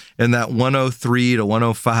average in that 103 to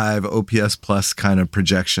 105 OPS plus kind of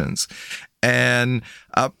projections, and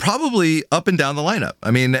probably up and down the lineup.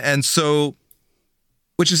 I mean, and so,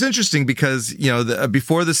 which is interesting because,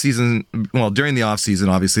 before the season, well, during the offseason,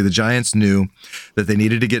 obviously the Giants knew that they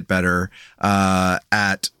needed to get better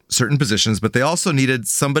at certain positions, but they also needed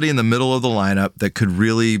somebody in the middle of the lineup that could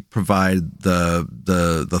really provide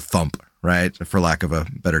the thump, right, for lack of a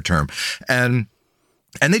better term. And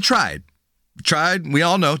they tried. We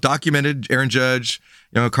all know, documented, Aaron Judge,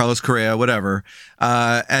 Carlos Correa, whatever,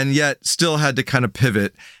 and yet still had to kind of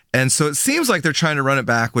pivot. And so it seems like they're trying to run it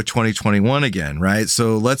back with 2021 again, right?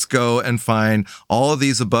 So let's go and find all of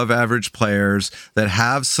these above average players that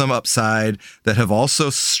have some upside, that have also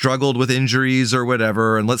struggled with injuries or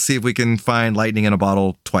whatever. And let's see if we can find lightning in a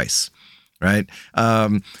bottle twice, right?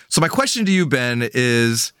 So my question to you, Ben,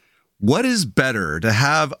 is what is better, to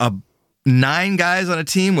have 9 guys on a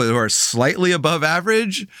team who are slightly above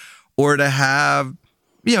average, or to have,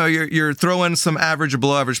 you're throwing some average or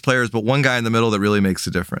below average players, but one guy in the middle that really makes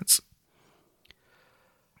a difference?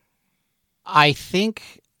 I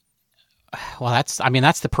think, well, that's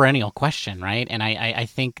the perennial question, right? And I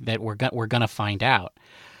think that we're going to find out.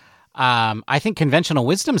 I think conventional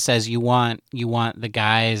wisdom says you want the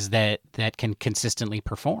guys that can consistently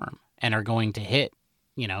perform and are going to hit.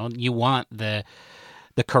 You want the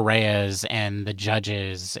Correas and the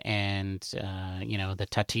Judges and the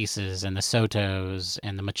Tatises and the Sotos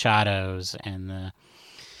and the Machados and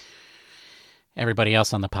everybody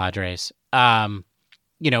else on the Padres.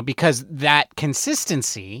 Because that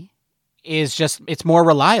consistency it's more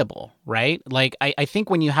reliable, right? Like I think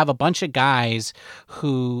when you have a bunch of guys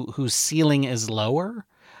whose ceiling is lower,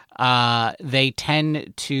 they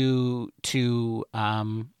tend to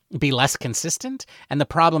be less consistent, and the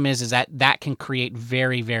problem is that can create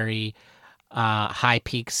very, very high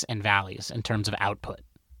peaks and valleys in terms of output,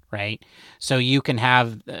 right? So you can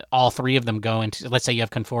have all three of them go into, let's say you have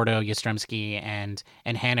Conforto, Yastrzemski, and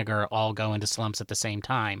Haniger all go into slumps at the same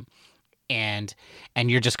time, and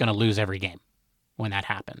you're just going to lose every game when that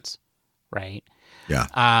happens, right? Yeah.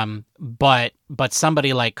 But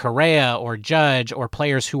somebody like Correa or Judge or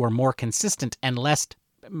players who are more consistent and less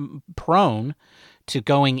prone to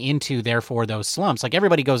going into, therefore, those slumps. Like,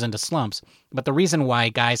 everybody goes into slumps, but the reason why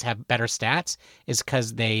guys have better stats is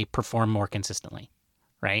because they perform more consistently,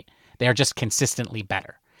 right? They are just consistently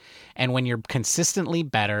better. And when you're consistently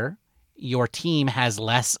better, your team has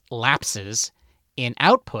less lapses in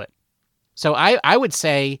output. So I would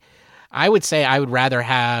say I would rather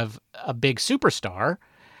have a big superstar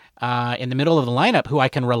in the middle of the lineup who I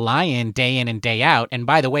can rely in and day out. And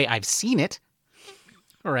by the way, I've seen it.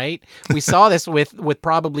 Right? We saw this with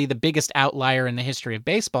probably the biggest outlier in the history of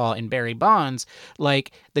baseball in Barry Bonds.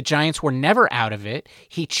 Like, the Giants were never out of it.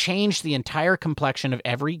 He changed the entire complexion of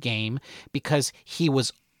every game because he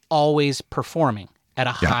was always performing at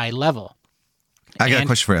a high level. I got a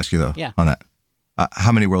question for you to ask you, though, on that.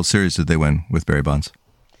 How many World Series did they win with Barry Bonds?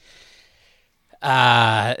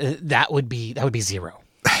 That would be zero.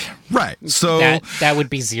 Right. So that would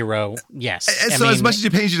be zero. Yes. And so as much as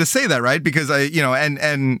it pains you to say that, right? Because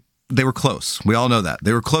and they were close. We all know that.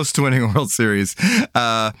 They were close to winning a World Series,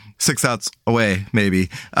 6 outs away, maybe.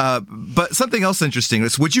 But something else interesting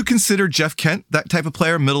is, would you consider Jeff Kent that type of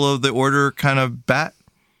player, middle of the order kind of bat?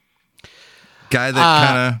 Guy that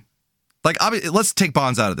kind of, like, obviously, let's take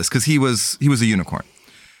Bonds out of this because he was a unicorn.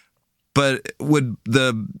 But would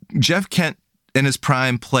the Jeff Kent in his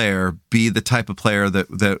prime player be the type of player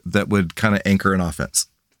that would kind of anchor an offense?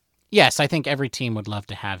 Yes, I think every team would love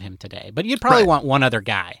to have him today, but you'd probably want one other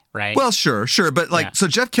guy, right? Well, sure. But so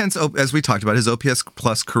Jeff Kent's, as we talked about, his OPS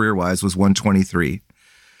plus career-wise was 123.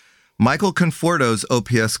 Michael Conforto's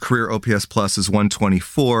career OPS plus is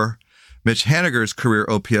 124. Mitch Haniger's career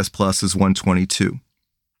OPS plus is 122.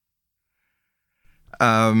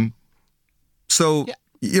 So... Yeah.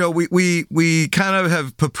 We kind of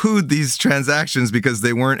have poo-pooed these transactions because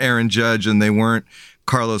they weren't Aaron Judge and they weren't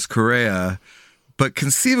Carlos Correa, but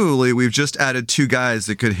conceivably we've just added two guys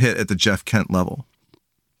that could hit at the Jeff Kent level.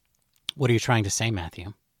 What are you trying to say,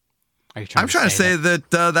 Matthew? I'm trying to say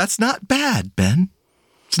that that's not bad, Ben.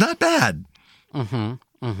 It's not bad. And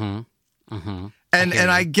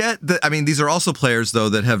I get that. I mean, these are also players though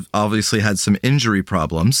that have obviously had some injury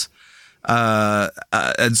problems.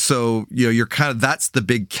 And so, you're kind of, that's the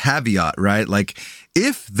big caveat, right? Like,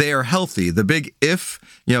 if they're healthy, the big if,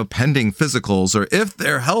 pending physicals, or if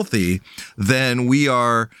they're healthy, then we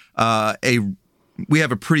have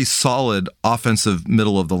a pretty solid offensive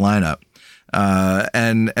middle of the lineup.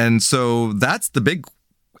 And so that's the big,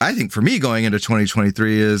 I think, for me going into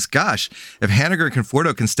 2023 is, gosh, if Haniger and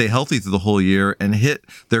Conforto can stay healthy through the whole year and hit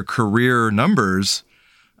their career numbers,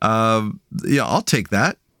 I'll take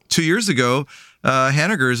that. 2 years ago,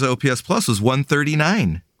 Haniger's OPS plus was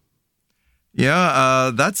 139.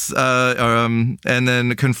 That's and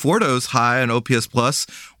then Conforto's high on OPS plus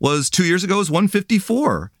was 2 years ago was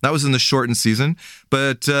 154. That was in the shortened season,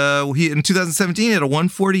 but he in 2017 he had a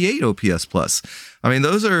 148 OPS plus. I mean,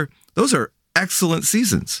 those are excellent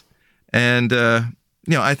seasons, and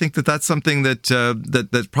I think that's something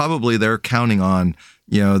that probably they're counting on,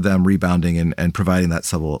 them rebounding and providing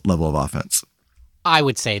that level of offense. I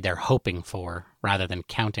would say they're hoping for rather than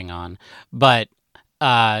counting on. But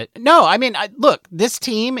no, I mean, look, this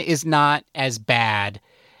team is not as bad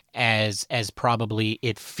as probably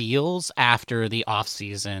it feels after the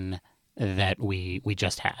offseason that we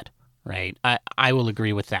just had, right? I will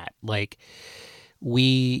agree with that. Like,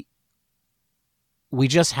 we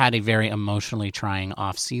just had a very emotionally trying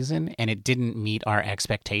offseason, and it didn't meet our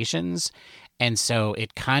expectations. And so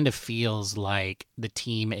it kind of feels like the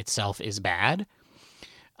team itself is bad.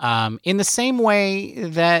 In the same way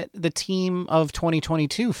that the team of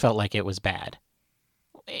 2022 felt like it was bad.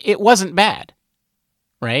 It wasn't bad,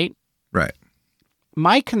 right? Right.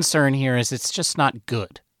 My concern here is it's just not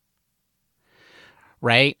good,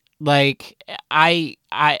 right? Like, I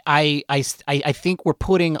think we're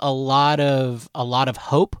putting a lot of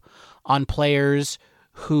hope on players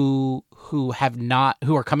who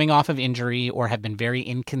are coming off of injury or have been very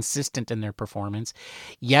inconsistent in their performance.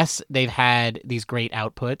 Yes, they've had these great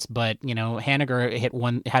outputs, but Haniger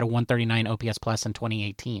had a 139 OPS plus in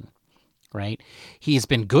 2018. right? He's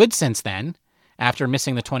been good since then. After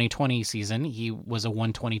missing the 2020 season, he was a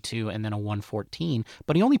 122 and then a 114,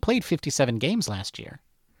 but he only played 57 games last year.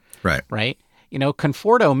 Right?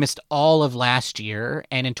 Conforto missed all of last year,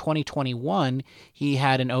 and in 2021, he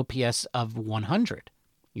had an OPS of 100,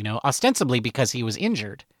 ostensibly because he was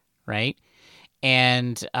injured, right?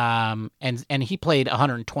 And he played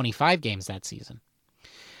 125 games that season.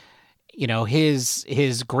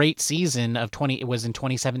 His great season it was in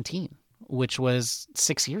 2017, which was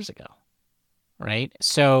 6 years ago. Right.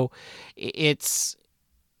 So I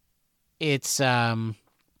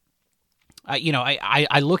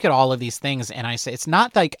look at all of these things and I say, it's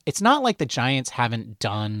not like the Giants haven't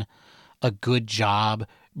done a good job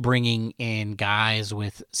bringing in guys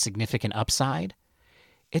with significant upside.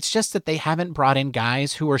 It's just that they haven't brought in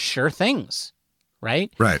guys who are sure things.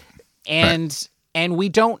 Right. Right. And we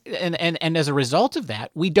don't, and as a result of that,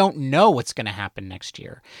 we don't know what's going to happen next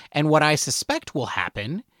year. And what I suspect will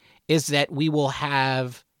happen is that we will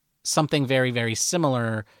have something very, very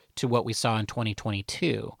similar to what we saw in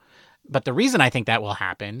 2022. But the reason I think that will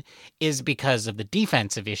happen is because of the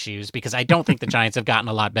defensive issues, because I don't think the Giants have gotten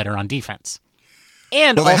a lot better on defense.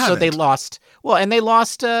 And they lost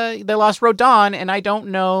Rodon, and I don't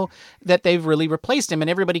know that they've really replaced him. And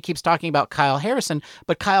everybody keeps talking about Kyle Harrison,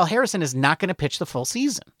 but Kyle Harrison is not going to pitch the full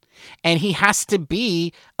season. And he has to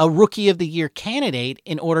be a Rookie of the Year candidate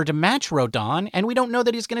in order to match Rodon, and we don't know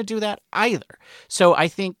that he's going to do that either. So I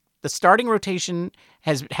think the starting rotation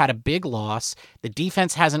has had a big loss. The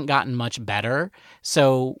defense hasn't gotten much better.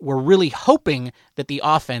 So we're really hoping that the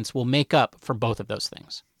offense will make up for both of those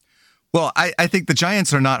things. Well, I think the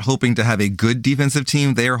Giants are not hoping to have a good defensive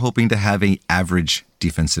team. They are hoping to have an average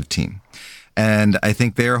defensive team. And I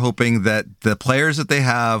think they're hoping that the players that they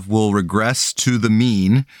have will regress to the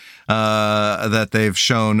mean that they've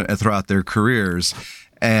shown throughout their careers.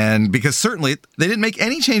 And because certainly they didn't make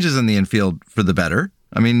any changes in the infield for the better.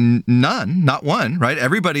 I mean, none, not one, right?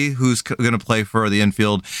 Everybody who's going to play for the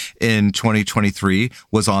infield in 2023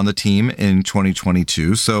 was on the team in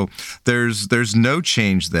 2022. So there's no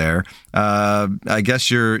change there. I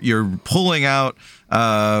guess you're pulling out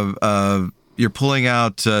Jock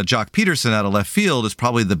Peterson out of left field is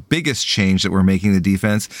probably the biggest change that we're making the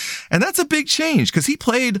defense. And that's a big change because he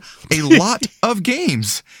played a lot of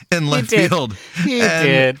games in left field. He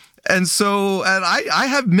did. And so I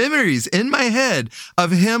have memories in my head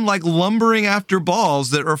of him like lumbering after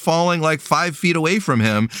balls that are falling like 5 feet away from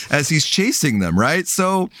him as he's chasing them. Right.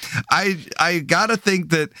 So I got to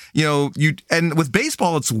think that, and with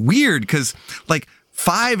baseball, it's weird because like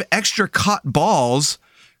 5 extra caught balls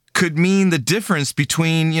could mean the difference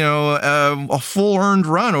between, a full earned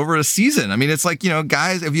run over a season. I mean, it's like,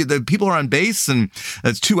 guys, if the people are on base and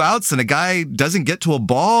it's 2 outs and a guy doesn't get to a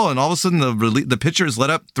ball and all of a sudden the pitcher's let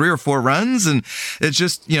up 3 or 4 runs. And it's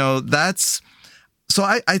just, that's, so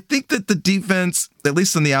I think that the defense, at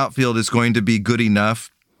least in the outfield, is going to be good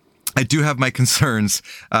enough. I do have my concerns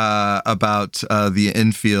about the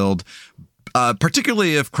infield,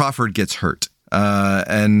 particularly if Crawford gets hurt.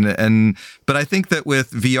 But I think that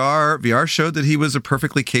with VR showed that he was a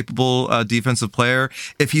perfectly capable defensive player.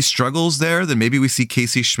 If he struggles there, then maybe we see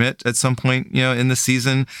Casey Schmidt at some point, in the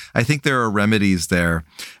season. I think there are remedies there.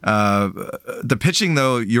 The pitching,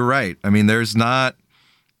 though, you're right. I mean, there's not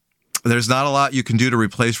a lot you can do to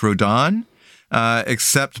replace Rodon.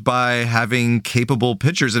 Except by having capable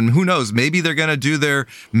pitchers. And who knows, maybe they're going to do their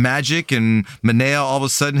magic and Manaea, all of a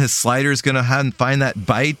sudden his slider is going to find that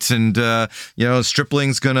bite and,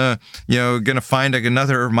 Stripling's going to find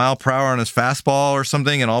another mile per hour on his fastball or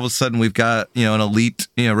something. And all of a sudden we've got, an elite,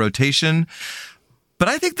 rotation. But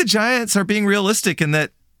I think the Giants are being realistic in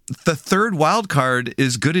that the third wild card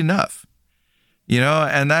is good enough,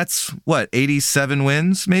 and that's 87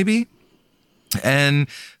 wins maybe. And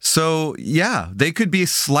so, yeah, they could be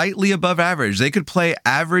slightly above average. They could play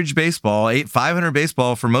average baseball, 500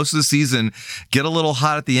 baseball for most of the season, get a little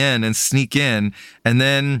hot at the end and sneak in. And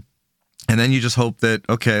then you just hope that,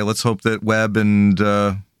 okay, let's hope that Webb and,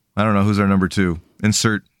 I don't know, who's our number 2?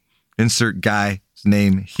 Insert guy's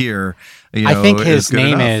name here. I think his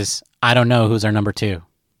name is, I don't know who's our number 2.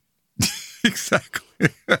 Exactly.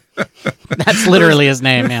 That's literally his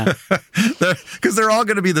name, yeah. Because they're all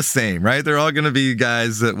going to be the same, right? They're all going to be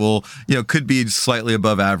guys that will, could be slightly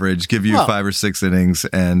above average, give you 5 or 6 innings,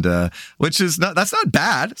 and which is that's not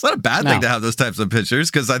bad. It's not a bad thing to have those types of pitchers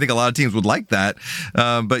because I think a lot of teams would like that.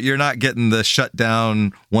 But you're not getting the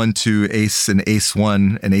shutdown 1-2 ace and ace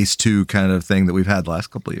 1 and ace 2 kind of thing that we've had the last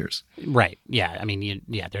couple of years. Right. Yeah. I mean,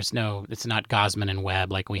 it's not Gausman and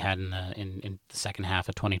Webb like we had in the second half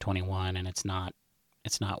of 2021, and it's not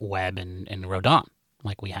Webb and Rodon,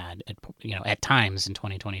 like we had at times in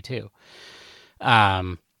 2022.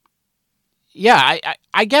 I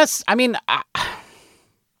guess,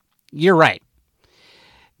 you're right.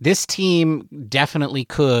 This team definitely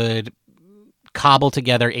could cobble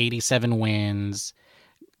together 87 wins,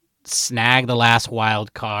 snag the last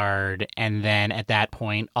wild card, and then at that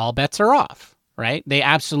point, all bets are off, right? They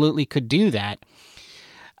absolutely could do that.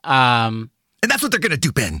 And that's what they're going to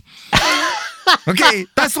do, Ben. Okay,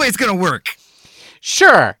 that's the way it's going to work.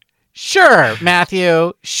 Sure,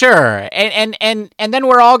 Matthew, sure. And then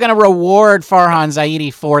we're all going to reward Farhan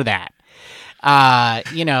Zaidi for that.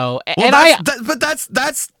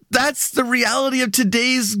 That's the reality of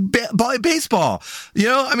today's baseball.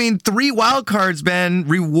 3 wild cards, Ben,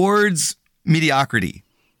 rewards mediocrity.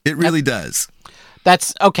 It really does.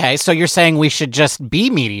 That's okay. So you're saying we should just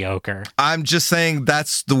be mediocre? I'm just saying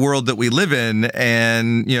that's the world that we live in,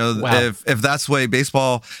 and if that's the way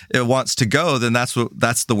baseball wants to go, then that's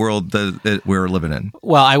the world that we're living in.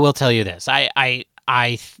 Well, I will tell you this. I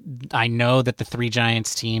know that the 3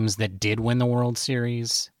 Giants teams that did win the World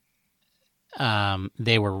Series,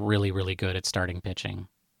 they were really, really good at starting pitching,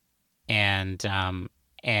 and they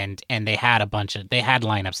had they had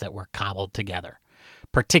lineups that were cobbled together,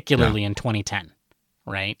 particularly in 2010,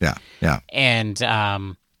 right? Yeah. And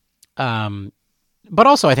but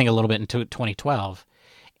also I think a little bit into 2012,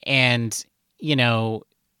 and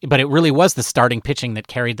but it really was the starting pitching that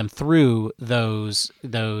carried them through those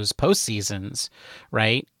postseasons,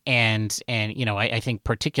 right? And I think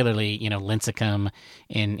particularly Lincecum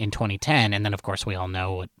in 2010, and then of course we all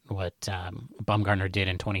know what Bumgarner did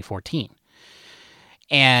in 2014.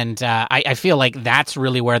 And I feel like that's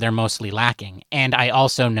really where they're mostly lacking. And I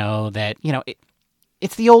also know that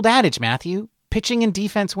it's the old adage, Matthew: pitching and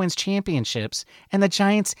defense wins championships, and the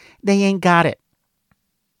Giants, they ain't got it.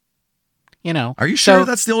 Are you sure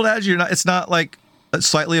that's the old adage? It's not like a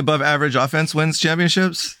slightly above average offense wins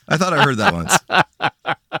championships? I thought I heard that once.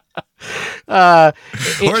 Or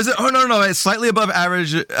is it? Oh no, it's slightly above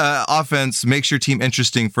average offense makes your team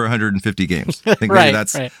interesting for 150 games. I think maybe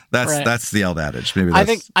that's the old adage. Maybe I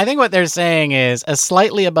think what they're saying is a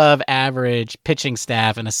slightly above average pitching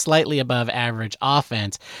staff and a slightly above average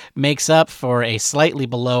offense makes up for a slightly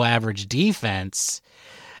below average defense,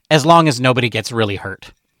 as long as nobody gets really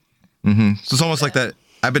hurt. Mm-hmm. So it's almost like that.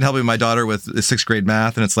 I've been helping my daughter with 6th grade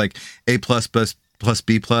math, and it's like A plus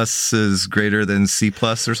B plus is greater than C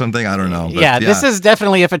plus or something. I don't know. But this is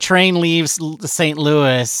definitely if a train leaves St.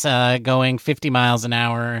 Louis going 50 miles an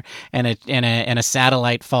hour and a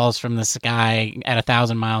satellite falls from the sky at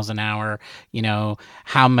 1,000 miles an hour.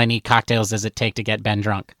 How many cocktails does it take to get Ben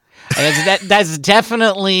drunk? That is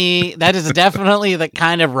definitely the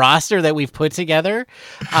kind of roster that we've put together.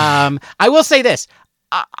 I will say this.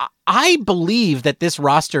 I believe that this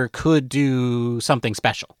roster could do something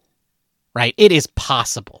special, right? It is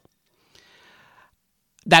possible.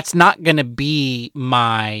 That's not going to be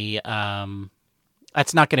my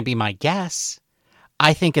guess.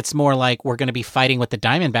 I think it's more like we're going to be fighting with the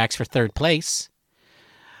Diamondbacks for 3rd place,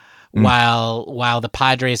 while the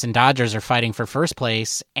Padres and Dodgers are fighting for 1st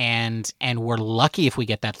place, and we're lucky if we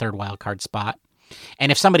get that 3rd wild card spot.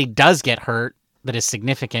 And if somebody does get hurt that is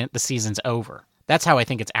significant, the season's over. That's how I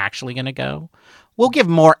think it's actually going to go. We'll give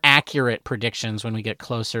more accurate predictions when we get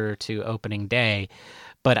closer to opening day,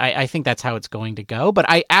 but I think that's how it's going to go. But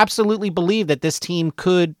I absolutely believe that this team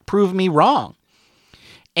could prove me wrong.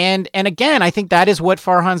 And again, I think that is what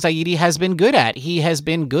Farhan Zaidi has been good at. He has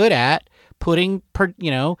been good at putting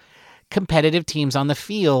competitive teams on the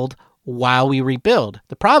field while we rebuild.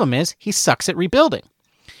 The problem is he sucks at rebuilding.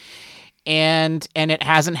 And it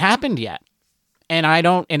hasn't happened yet. And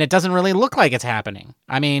it doesn't really look like it's happening.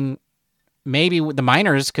 I mean, maybe the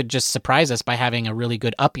minors could just surprise us by having a really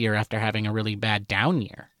good up year after having a really bad down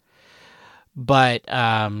year. But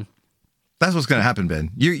that's what's going to happen,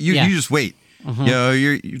 Ben. You just wait. Mm-hmm.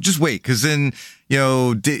 You just wait, because then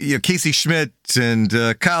Casey Schmidt and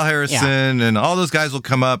Kyle Harrison and all those guys will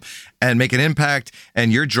come up and make an impact,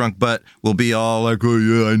 and your drunk butt will be all like, "Oh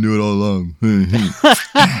yeah, I knew it all along."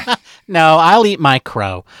 No, I'll eat my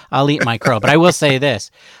crow. But I will say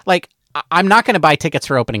this: like, I'm not going to buy tickets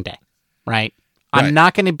for opening day, right? I'm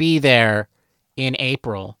not going to be there in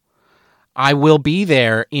April. I will be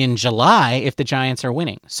there in July if the Giants are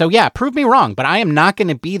winning. So yeah, prove me wrong, but I am not going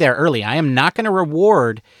to be there early. I am not going to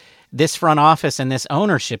reward this front office and this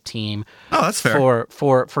ownership team that's fair.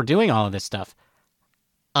 for doing all of this stuff.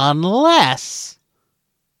 Unless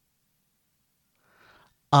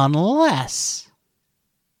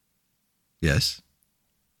yes,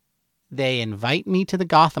 they invite me to the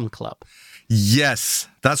Gotham Club. Yes,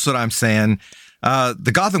 that's what I'm saying.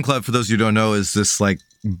 The Gotham Club, for those of you who don't know, is this like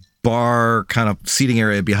bar kind of seating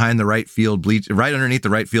area behind the right field right underneath the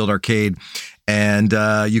right field arcade. And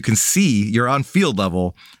you can see you're on field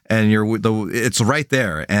level and it's right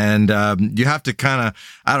there. And you have to kind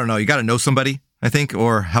of, I don't know, you got to know somebody, I think,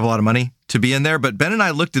 or have a lot of money to be in there. But Ben and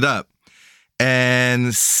I looked it up,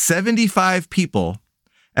 and 75 people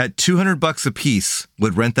at $200 a piece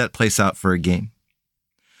would rent that place out for a game.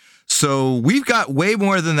 So we've got way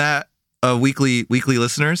more than that weekly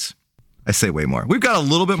listeners. I say way more. We've got a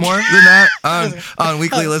little bit more than that on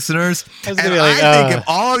weekly listeners. And I think if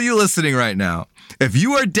all of you listening right now, if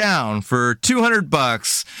you are down for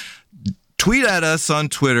 $200, tweet at us on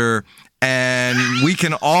Twitter, and we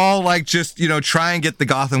can all try and get the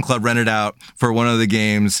Gotham Club rented out for one of the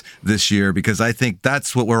games this year, because I think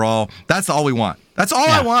that's all we want. That's all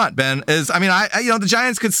I want, Ben, is, the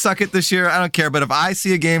Giants could suck it this year. I don't care. But if I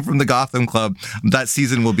see a game from the Gotham Club, that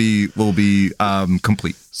season will be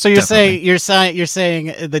complete. So you're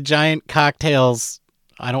saying the Giant Cocktails,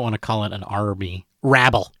 I don't want to call it an army,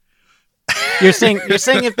 rabble. You're saying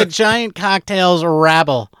if the Giant Cocktails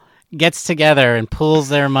rabble gets together and pools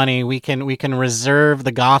their money, we can reserve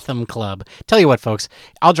the Gotham Club. Tell you what, folks,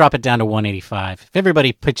 I'll drop it down to 185. If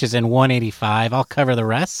everybody pitches in 185, I'll cover the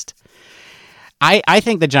rest. I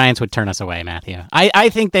think the Giants would turn us away, Matthew. I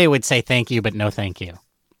think they would say thank you, but no thank you.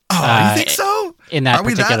 Oh, you think so? In that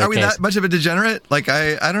particular case. Are we that much of a degenerate? Like,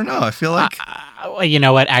 I don't know. I feel like... you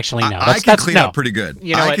know what? Actually, no. I can clean up pretty good.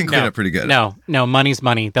 I can clean up pretty good. No, money's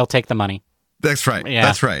money. They'll take the money. That's right. Yeah.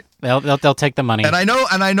 That's right. They'll take the money. And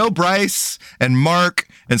I know Bryce and Mark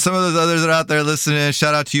and some of those others that are out there listening.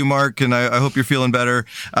 Shout out to you, Mark, and I hope you're feeling better.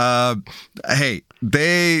 Hey,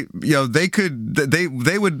 they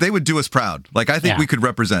would do us proud. Like, I think we could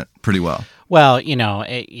represent pretty well. Well,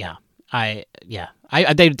 they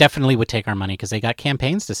definitely would take our money because they got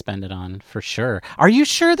campaigns to spend it on, for sure. Are you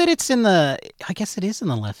sure that it's in the? I guess it is in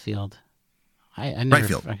the left field. I never, right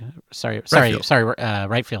field. Sorry,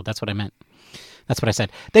 right field. That's what I meant. That's what I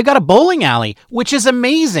said. They've got a bowling alley, which is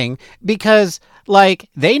amazing because, like,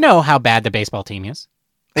 they know how bad the baseball team is.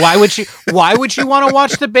 Why would you want to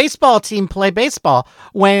watch the baseball team play baseball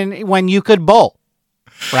when you could bowl?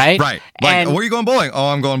 Right? Right. Like, where are you going bowling? Oh,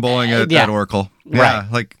 I'm going bowling at Oracle. Yeah.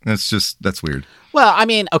 Right. Like, that's weird. Well,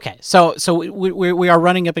 okay. So we are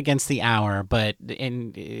running up against the hour, but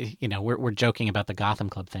we're joking about the Gotham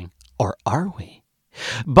Club thing, or are we?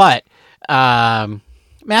 But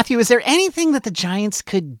Matthew, is there anything that the Giants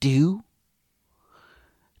could do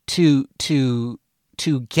to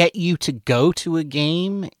get you to go to a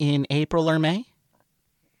game in April or May?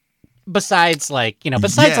 Besides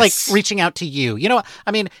reaching out to you,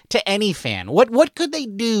 to any fan, what could they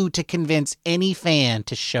do to convince any fan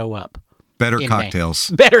to show up? Better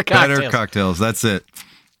cocktails. Better cocktails. That's it.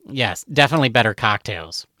 Yes, definitely better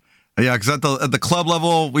cocktails. Yeah, because at the club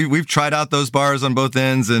level, we've tried out those bars on both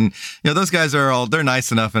ends, and those guys they're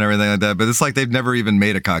nice enough and everything like that, but it's like they've never even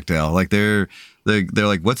made a cocktail. Like they're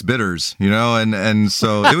like, what's bitters, and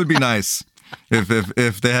so it would be nice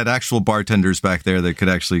if they had actual bartenders back there that could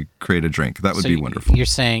actually create a drink. That would be wonderful. You're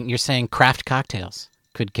saying craft cocktails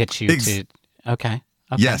could get you to okay.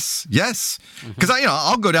 Yes, because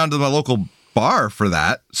I'll go down to my local bar for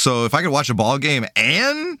that. So if I could watch a ball game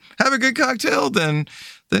and have a good cocktail, then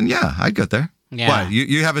yeah, I'd go there. Yeah. Why?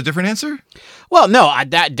 You have a different answer? Well, no,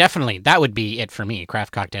 that would be it for me.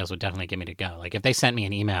 Craft cocktails would definitely get me to go. Like if they sent me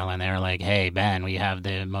an email and they were like, "Hey Ben, we have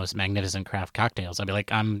the most magnificent craft cocktails," I'd be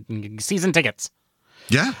like, "I'm season tickets."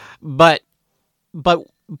 Yeah. But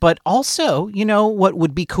also, what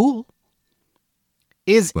would be cool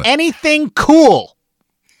is anything cool.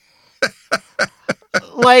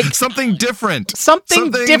 Like something different.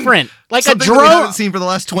 Something different. Like a drone. We haven't seen for the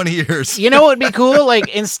last 20 years. You know what would be cool? Like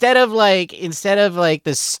instead of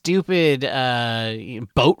the stupid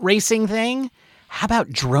boat racing thing, how about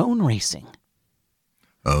drone racing?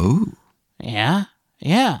 Oh. Yeah.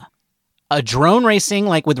 A drone racing,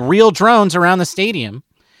 like with real drones around the stadium.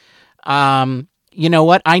 You know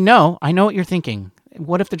what? I know what you're thinking.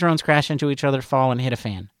 What if the drones crash into each other, fall, and hit a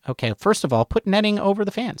fan? Okay, first of all, put netting over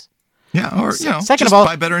the fans. Yeah, or second of all,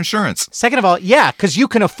 buy better insurance. Second of all, yeah, because you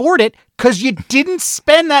can afford it because you didn't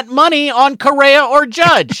spend that money on Correa or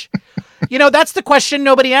Judge. That's the question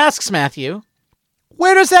nobody asks, Matthew.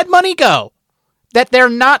 Where does that money go that they're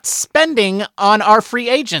not spending on our free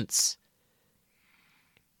agents?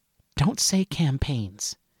 Don't say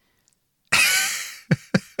campaigns.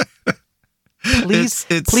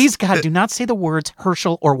 Please, God, do not say the words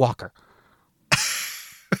Herschel or Walker.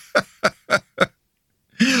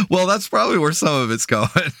 Well, that's probably where some of it's going.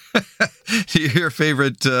 your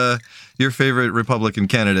favorite Republican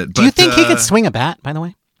candidate. Do you think he could swing a bat, by the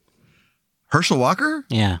way? Herschel Walker?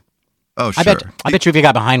 Yeah. Oh, sure. I bet you if you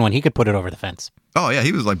got behind one, he could put it over the fence. Oh yeah,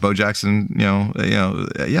 he was like Bo Jackson. Yeah,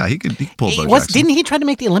 he could pull Bo Jackson. Didn't he try to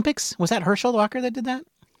make the Olympics? Was that Herschel Walker that did that?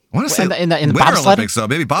 I want to say in the Winter bobsledding? Olympics, though.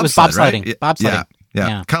 Maybe bobsled. It was bobsledding. Right? Bobsledding.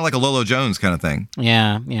 Yeah. Kind of like a Lolo Jones kind of thing.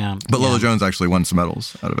 Yeah. But Lolo Jones actually won some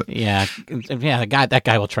medals out of it. Yeah. That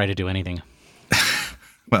guy will try to do anything.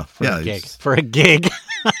 Well, For a gig.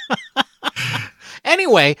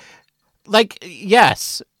 Anyway,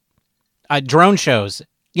 yes, drone shows.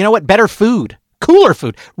 You know what? Better food, cooler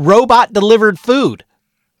food, robot delivered food.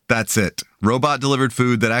 That's it. Robot delivered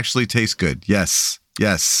food that actually tastes good. Yes.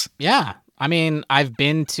 Yeah. I mean, I've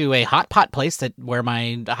been to a hot pot place where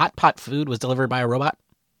my hot pot food was delivered by a robot.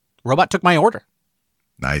 Robot took my order.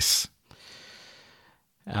 Nice.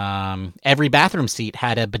 Every bathroom seat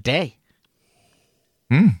had a bidet.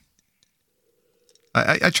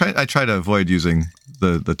 I try to avoid using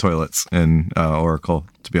the toilets in Oracle,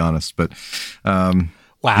 to be honest. But wow,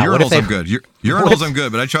 urinals I'm good. Urinals I'm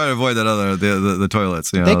good, but I try to avoid that other the toilets.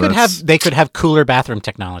 They could have cooler bathroom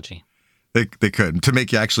technology. They could, to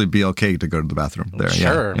make you actually be okay to go to the bathroom there.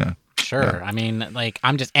 Sure. Yeah. Sure. I mean,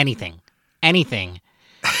 I'm just anything,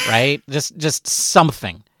 right? just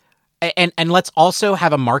something. And let's also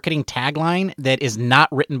have a marketing tagline that is not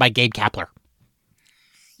written by Gabe Kapler.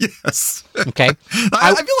 Yes. Okay.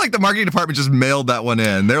 I feel like the marketing department just mailed that one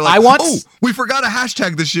in. They're like, we forgot a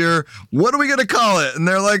hashtag this year. What are we going to call it? And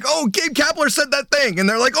they're like, Gabe Kapler said that thing. And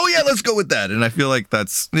they're like, yeah, let's go with that. And I feel like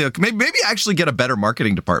that's, maybe actually get a better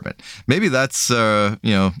marketing department. Maybe that's,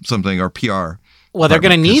 something, or PR. Well, they're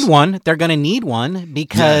going to need one. They're going to need one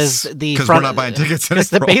because we're not buying tickets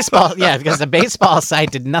anymore. Because the baseball side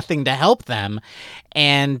did nothing to help them.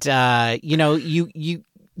 And,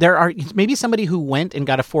 there are maybe somebody who went and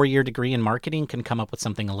got a 4-year degree in marketing can come up with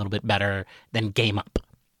something a little bit better than Game Up.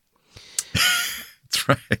 That's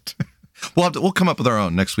right. We'll come up with our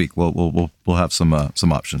own next week. We'll have some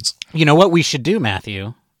options. You know what we should do,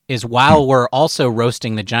 Matthew, is while we're also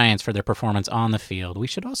roasting the Giants for their performance on the field, we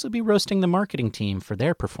should also be roasting the marketing team for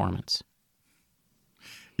their performance.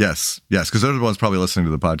 Yes, because they're the ones probably listening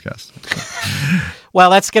to the podcast. Well,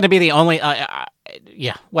 that's going to be the only.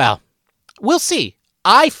 Well, we'll see.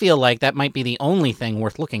 I feel like that might be the only thing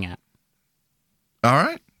worth looking at. All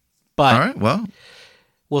right. Well,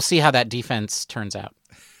 we'll see how that defense turns out.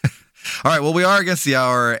 All right. Well, we are against the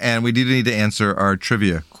hour, and we do need to answer our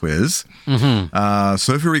trivia quiz. Mm-hmm.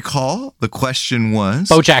 So if you recall, the question was,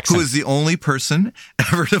 Bo Jackson, who is the only person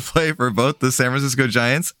ever to play for both the San Francisco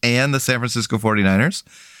Giants and the San Francisco 49ers?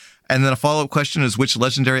 And then a follow-up question is, which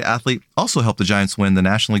legendary athlete also helped the Giants win the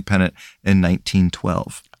National League pennant in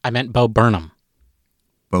 1912? I meant Bo Burnham.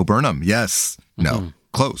 Bo Burnham, yes. No. Mm-hmm.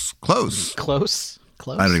 Close. Close.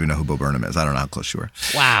 I don't even know who Bo Burnham is. I don't know how close you were.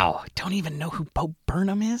 Wow. Don't even know who Bo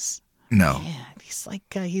Burnham is? No. Yeah,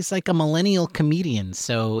 he's like a millennial comedian,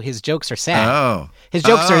 so his jokes are sad. Oh. His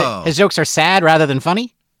jokes are sad rather than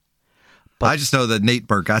funny. But I just know the Nate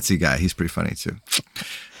Bargatze guy. He's pretty funny too.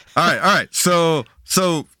 All right. So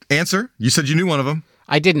answer. You said you knew one of them.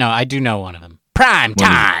 I do know one of them. Prime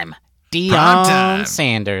time. Deion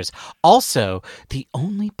Sanders. Also, the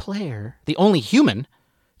only human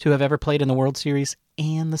to have ever played in the World Series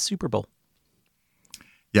and the Super Bowl.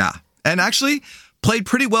 Yeah. And actually played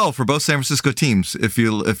pretty well for both San Francisco teams. If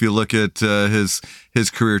you look at his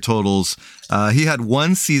career totals, he had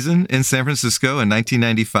one season in San Francisco in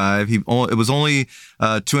 1995. It was only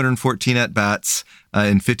 214 at bats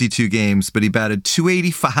in 52 games, but he batted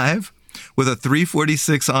 .285 with a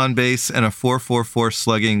 .346 on base and a .444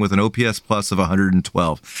 slugging with an OPS plus of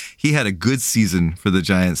 112. He had a good season for the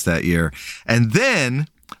Giants that year. And then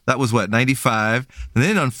that was 95. And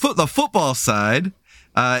then on the football side,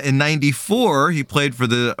 in 94, he played for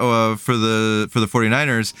the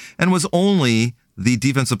 49ers and was only the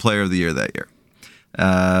defensive player of the year that year.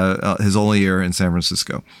 His only year in San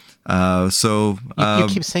Francisco. You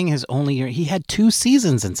keep saying his only year. He had 2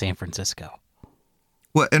 seasons in San Francisco.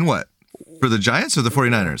 What? For the Giants or the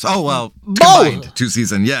 49ers? Oh, well, combined 2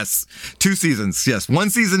 seasons. Yes. 2 seasons. Yes. 1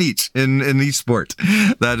 season each in each sport.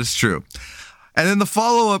 That is true. And then the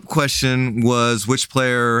follow-up question was, which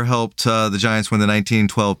player helped the Giants win the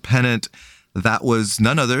 1912 pennant? That was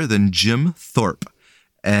none other than Jim Thorpe.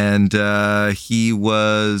 And he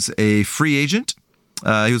was a free agent.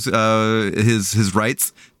 He was his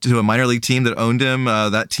rights to a minor league team that owned him.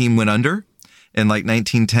 That team went under in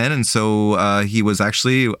 1910. And so he was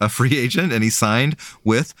actually a free agent, and he signed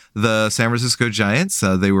with the San Francisco Giants.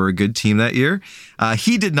 They were a good team that year.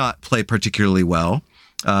 He did not play particularly well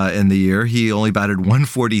in the year. He only batted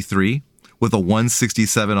 .143 with a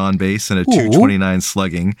 167 on base and a 229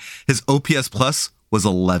 slugging. His OPS plus was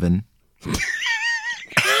 11.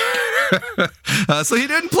 So he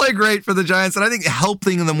didn't play great for the Giants, and I think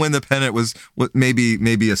helping them win the pennant was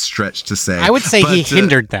maybe a stretch to say. I would say he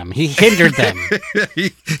hindered them. He hindered them.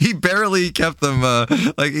 he barely kept them.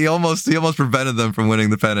 He almost prevented them from winning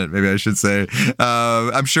the pennant. Maybe I should say.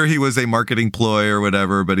 I'm sure he was a marketing ploy or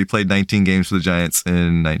whatever, but he played 19 games for the Giants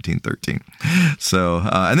in 1913. So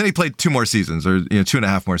and then he played 2 more seasons, or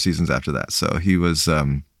 2.5 more seasons after that. So he was.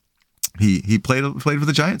 He played for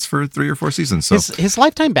the Giants for 3 or 4 seasons. So his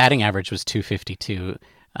lifetime batting average was 252.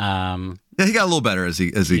 Yeah, he got a little better as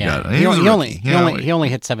he got. He only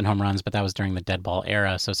hit 7 home runs, but that was during the dead ball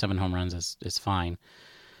era, so 7 home runs is fine.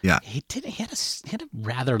 Yeah, he had a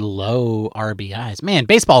rather low RBIs. Man,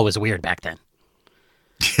 baseball was weird back then.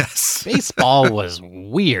 Yes, baseball was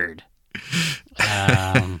weird.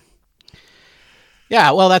 Yeah,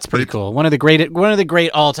 well, that's pretty cool. One of the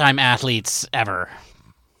great all-time athletes ever.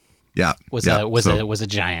 Yeah, was a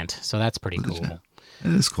Giant, so that's pretty cool. It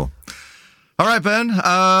is cool. All right, Ben.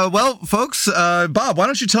 Well, folks, Bob, why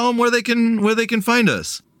don't you tell them where they can find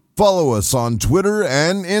us? Follow us on Twitter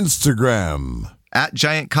and Instagram. At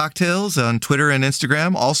Giant Cocktails on Twitter and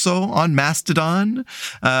Instagram, also on Mastodon.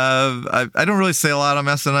 I don't really say a lot on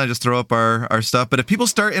Mastodon. I just throw up our stuff. But if people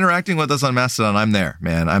start interacting with us on Mastodon, I'm there,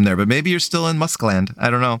 man. I'm there. But maybe you're still in Muskland. I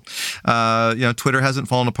don't know. Twitter hasn't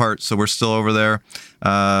fallen apart, so we're still over there.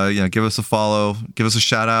 Give us a follow, give us a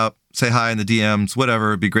shout out, say hi in the DMs, whatever.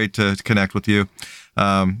 It'd be great to connect with you.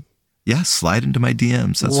 Slide into my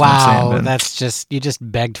DMs. That's what I'm saying, man. That's just, you just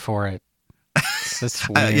begged for it.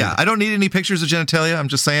 I don't need any pictures of genitalia. I'm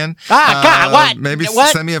just saying. God, what? Maybe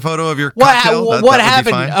what? Send me a photo of your cocktail. What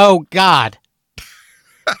happened? Oh, God.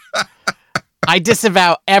 I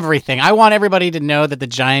disavow everything. I want everybody to know that the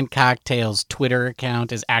Giant Cocktails Twitter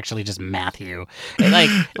account is actually just Matthew.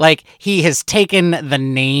 Like he has taken the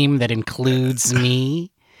name that includes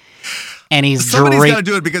me, and somebody's got to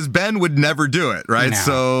do it because Ben would never do it, right?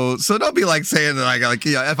 No. So don't be like saying that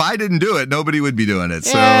if I didn't do it, nobody would be doing it.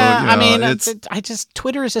 Yeah,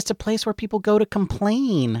 Twitter is just a place where people go to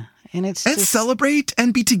complain, and celebrate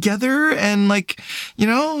and be together, and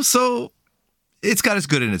so it's got its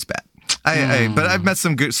good and its bad. But I've met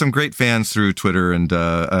some great fans through Twitter, and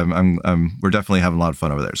we're definitely having a lot of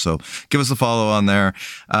fun over there. So give us a follow on there,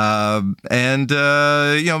 and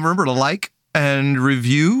remember to like and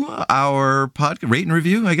review our podcast, rate and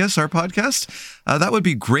review, I guess, our podcast. That would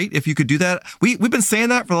be great if you could do that. We've been saying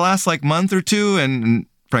that for the last month or two, and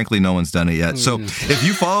frankly, no one's done it yet. So if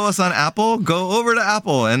you follow us on Apple, go over to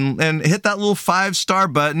Apple and hit that little 5-star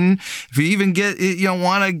button. If you even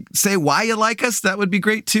want to say why you like us, that would be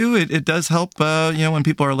great too. It does help, when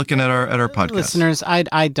people are looking at our podcast. Listeners,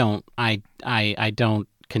 I don't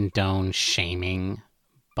condone shaming,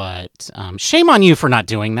 but shame on you for not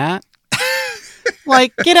doing that.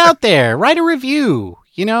 Get out there, write a review,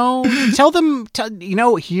 tell them,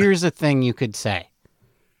 here's a thing you could say.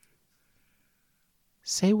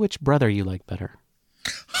 Say which brother you like better.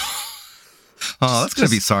 Oh, that's going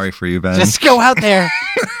to be sorry for you, Ben. Just go out there.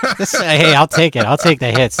 Hey, I'll take it. I'll take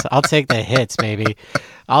the hits. I'll take the hits, baby.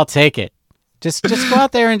 I'll take it. Just go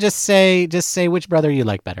out there and just say which brother you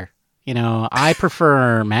like better. I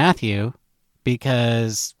prefer Matthew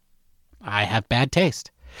because I have bad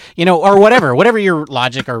taste. Or whatever your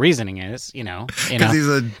logic or reasoning is, because he's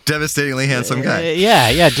a devastatingly handsome guy.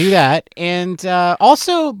 Yeah, do that, and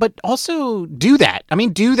also do that. I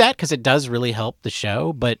mean, do that because it does really help the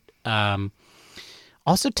show. But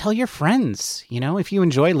also tell your friends. If you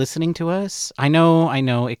enjoy listening to us, I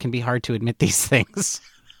know it can be hard to admit these things.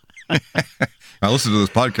 I listen to this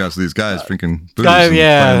podcast. These guys drinking booze and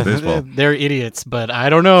playing baseball. They're idiots, but I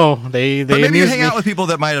don't know. They maybe you hang out with people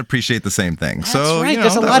that might appreciate the same thing. That's right.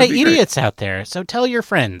 There's a lot of idiots out there. So tell your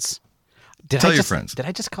friends. Tell your friends. Did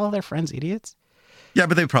I just call their friends idiots? Yeah,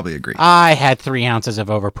 but they probably agree. I had 3 ounces of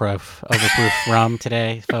overproof rum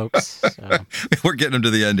today, folks. So. We're getting them to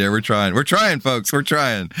the end here. We're trying, folks. We're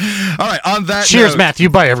trying. All right. On that. Cheers, Matthew.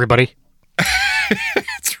 Bye, everybody.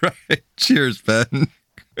 That's right. Cheers, Ben.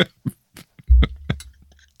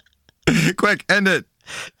 Quick, end it.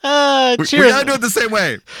 Cheers. We gotta do it the same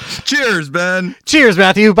way. Cheers, Ben. Cheers,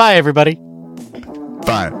 Matthew. Bye, everybody.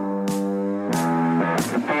 Bye.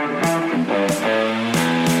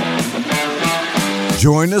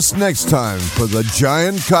 Join us next time for the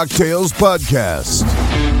Giant Cocktails Podcast.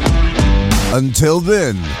 Until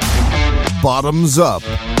then, bottoms up.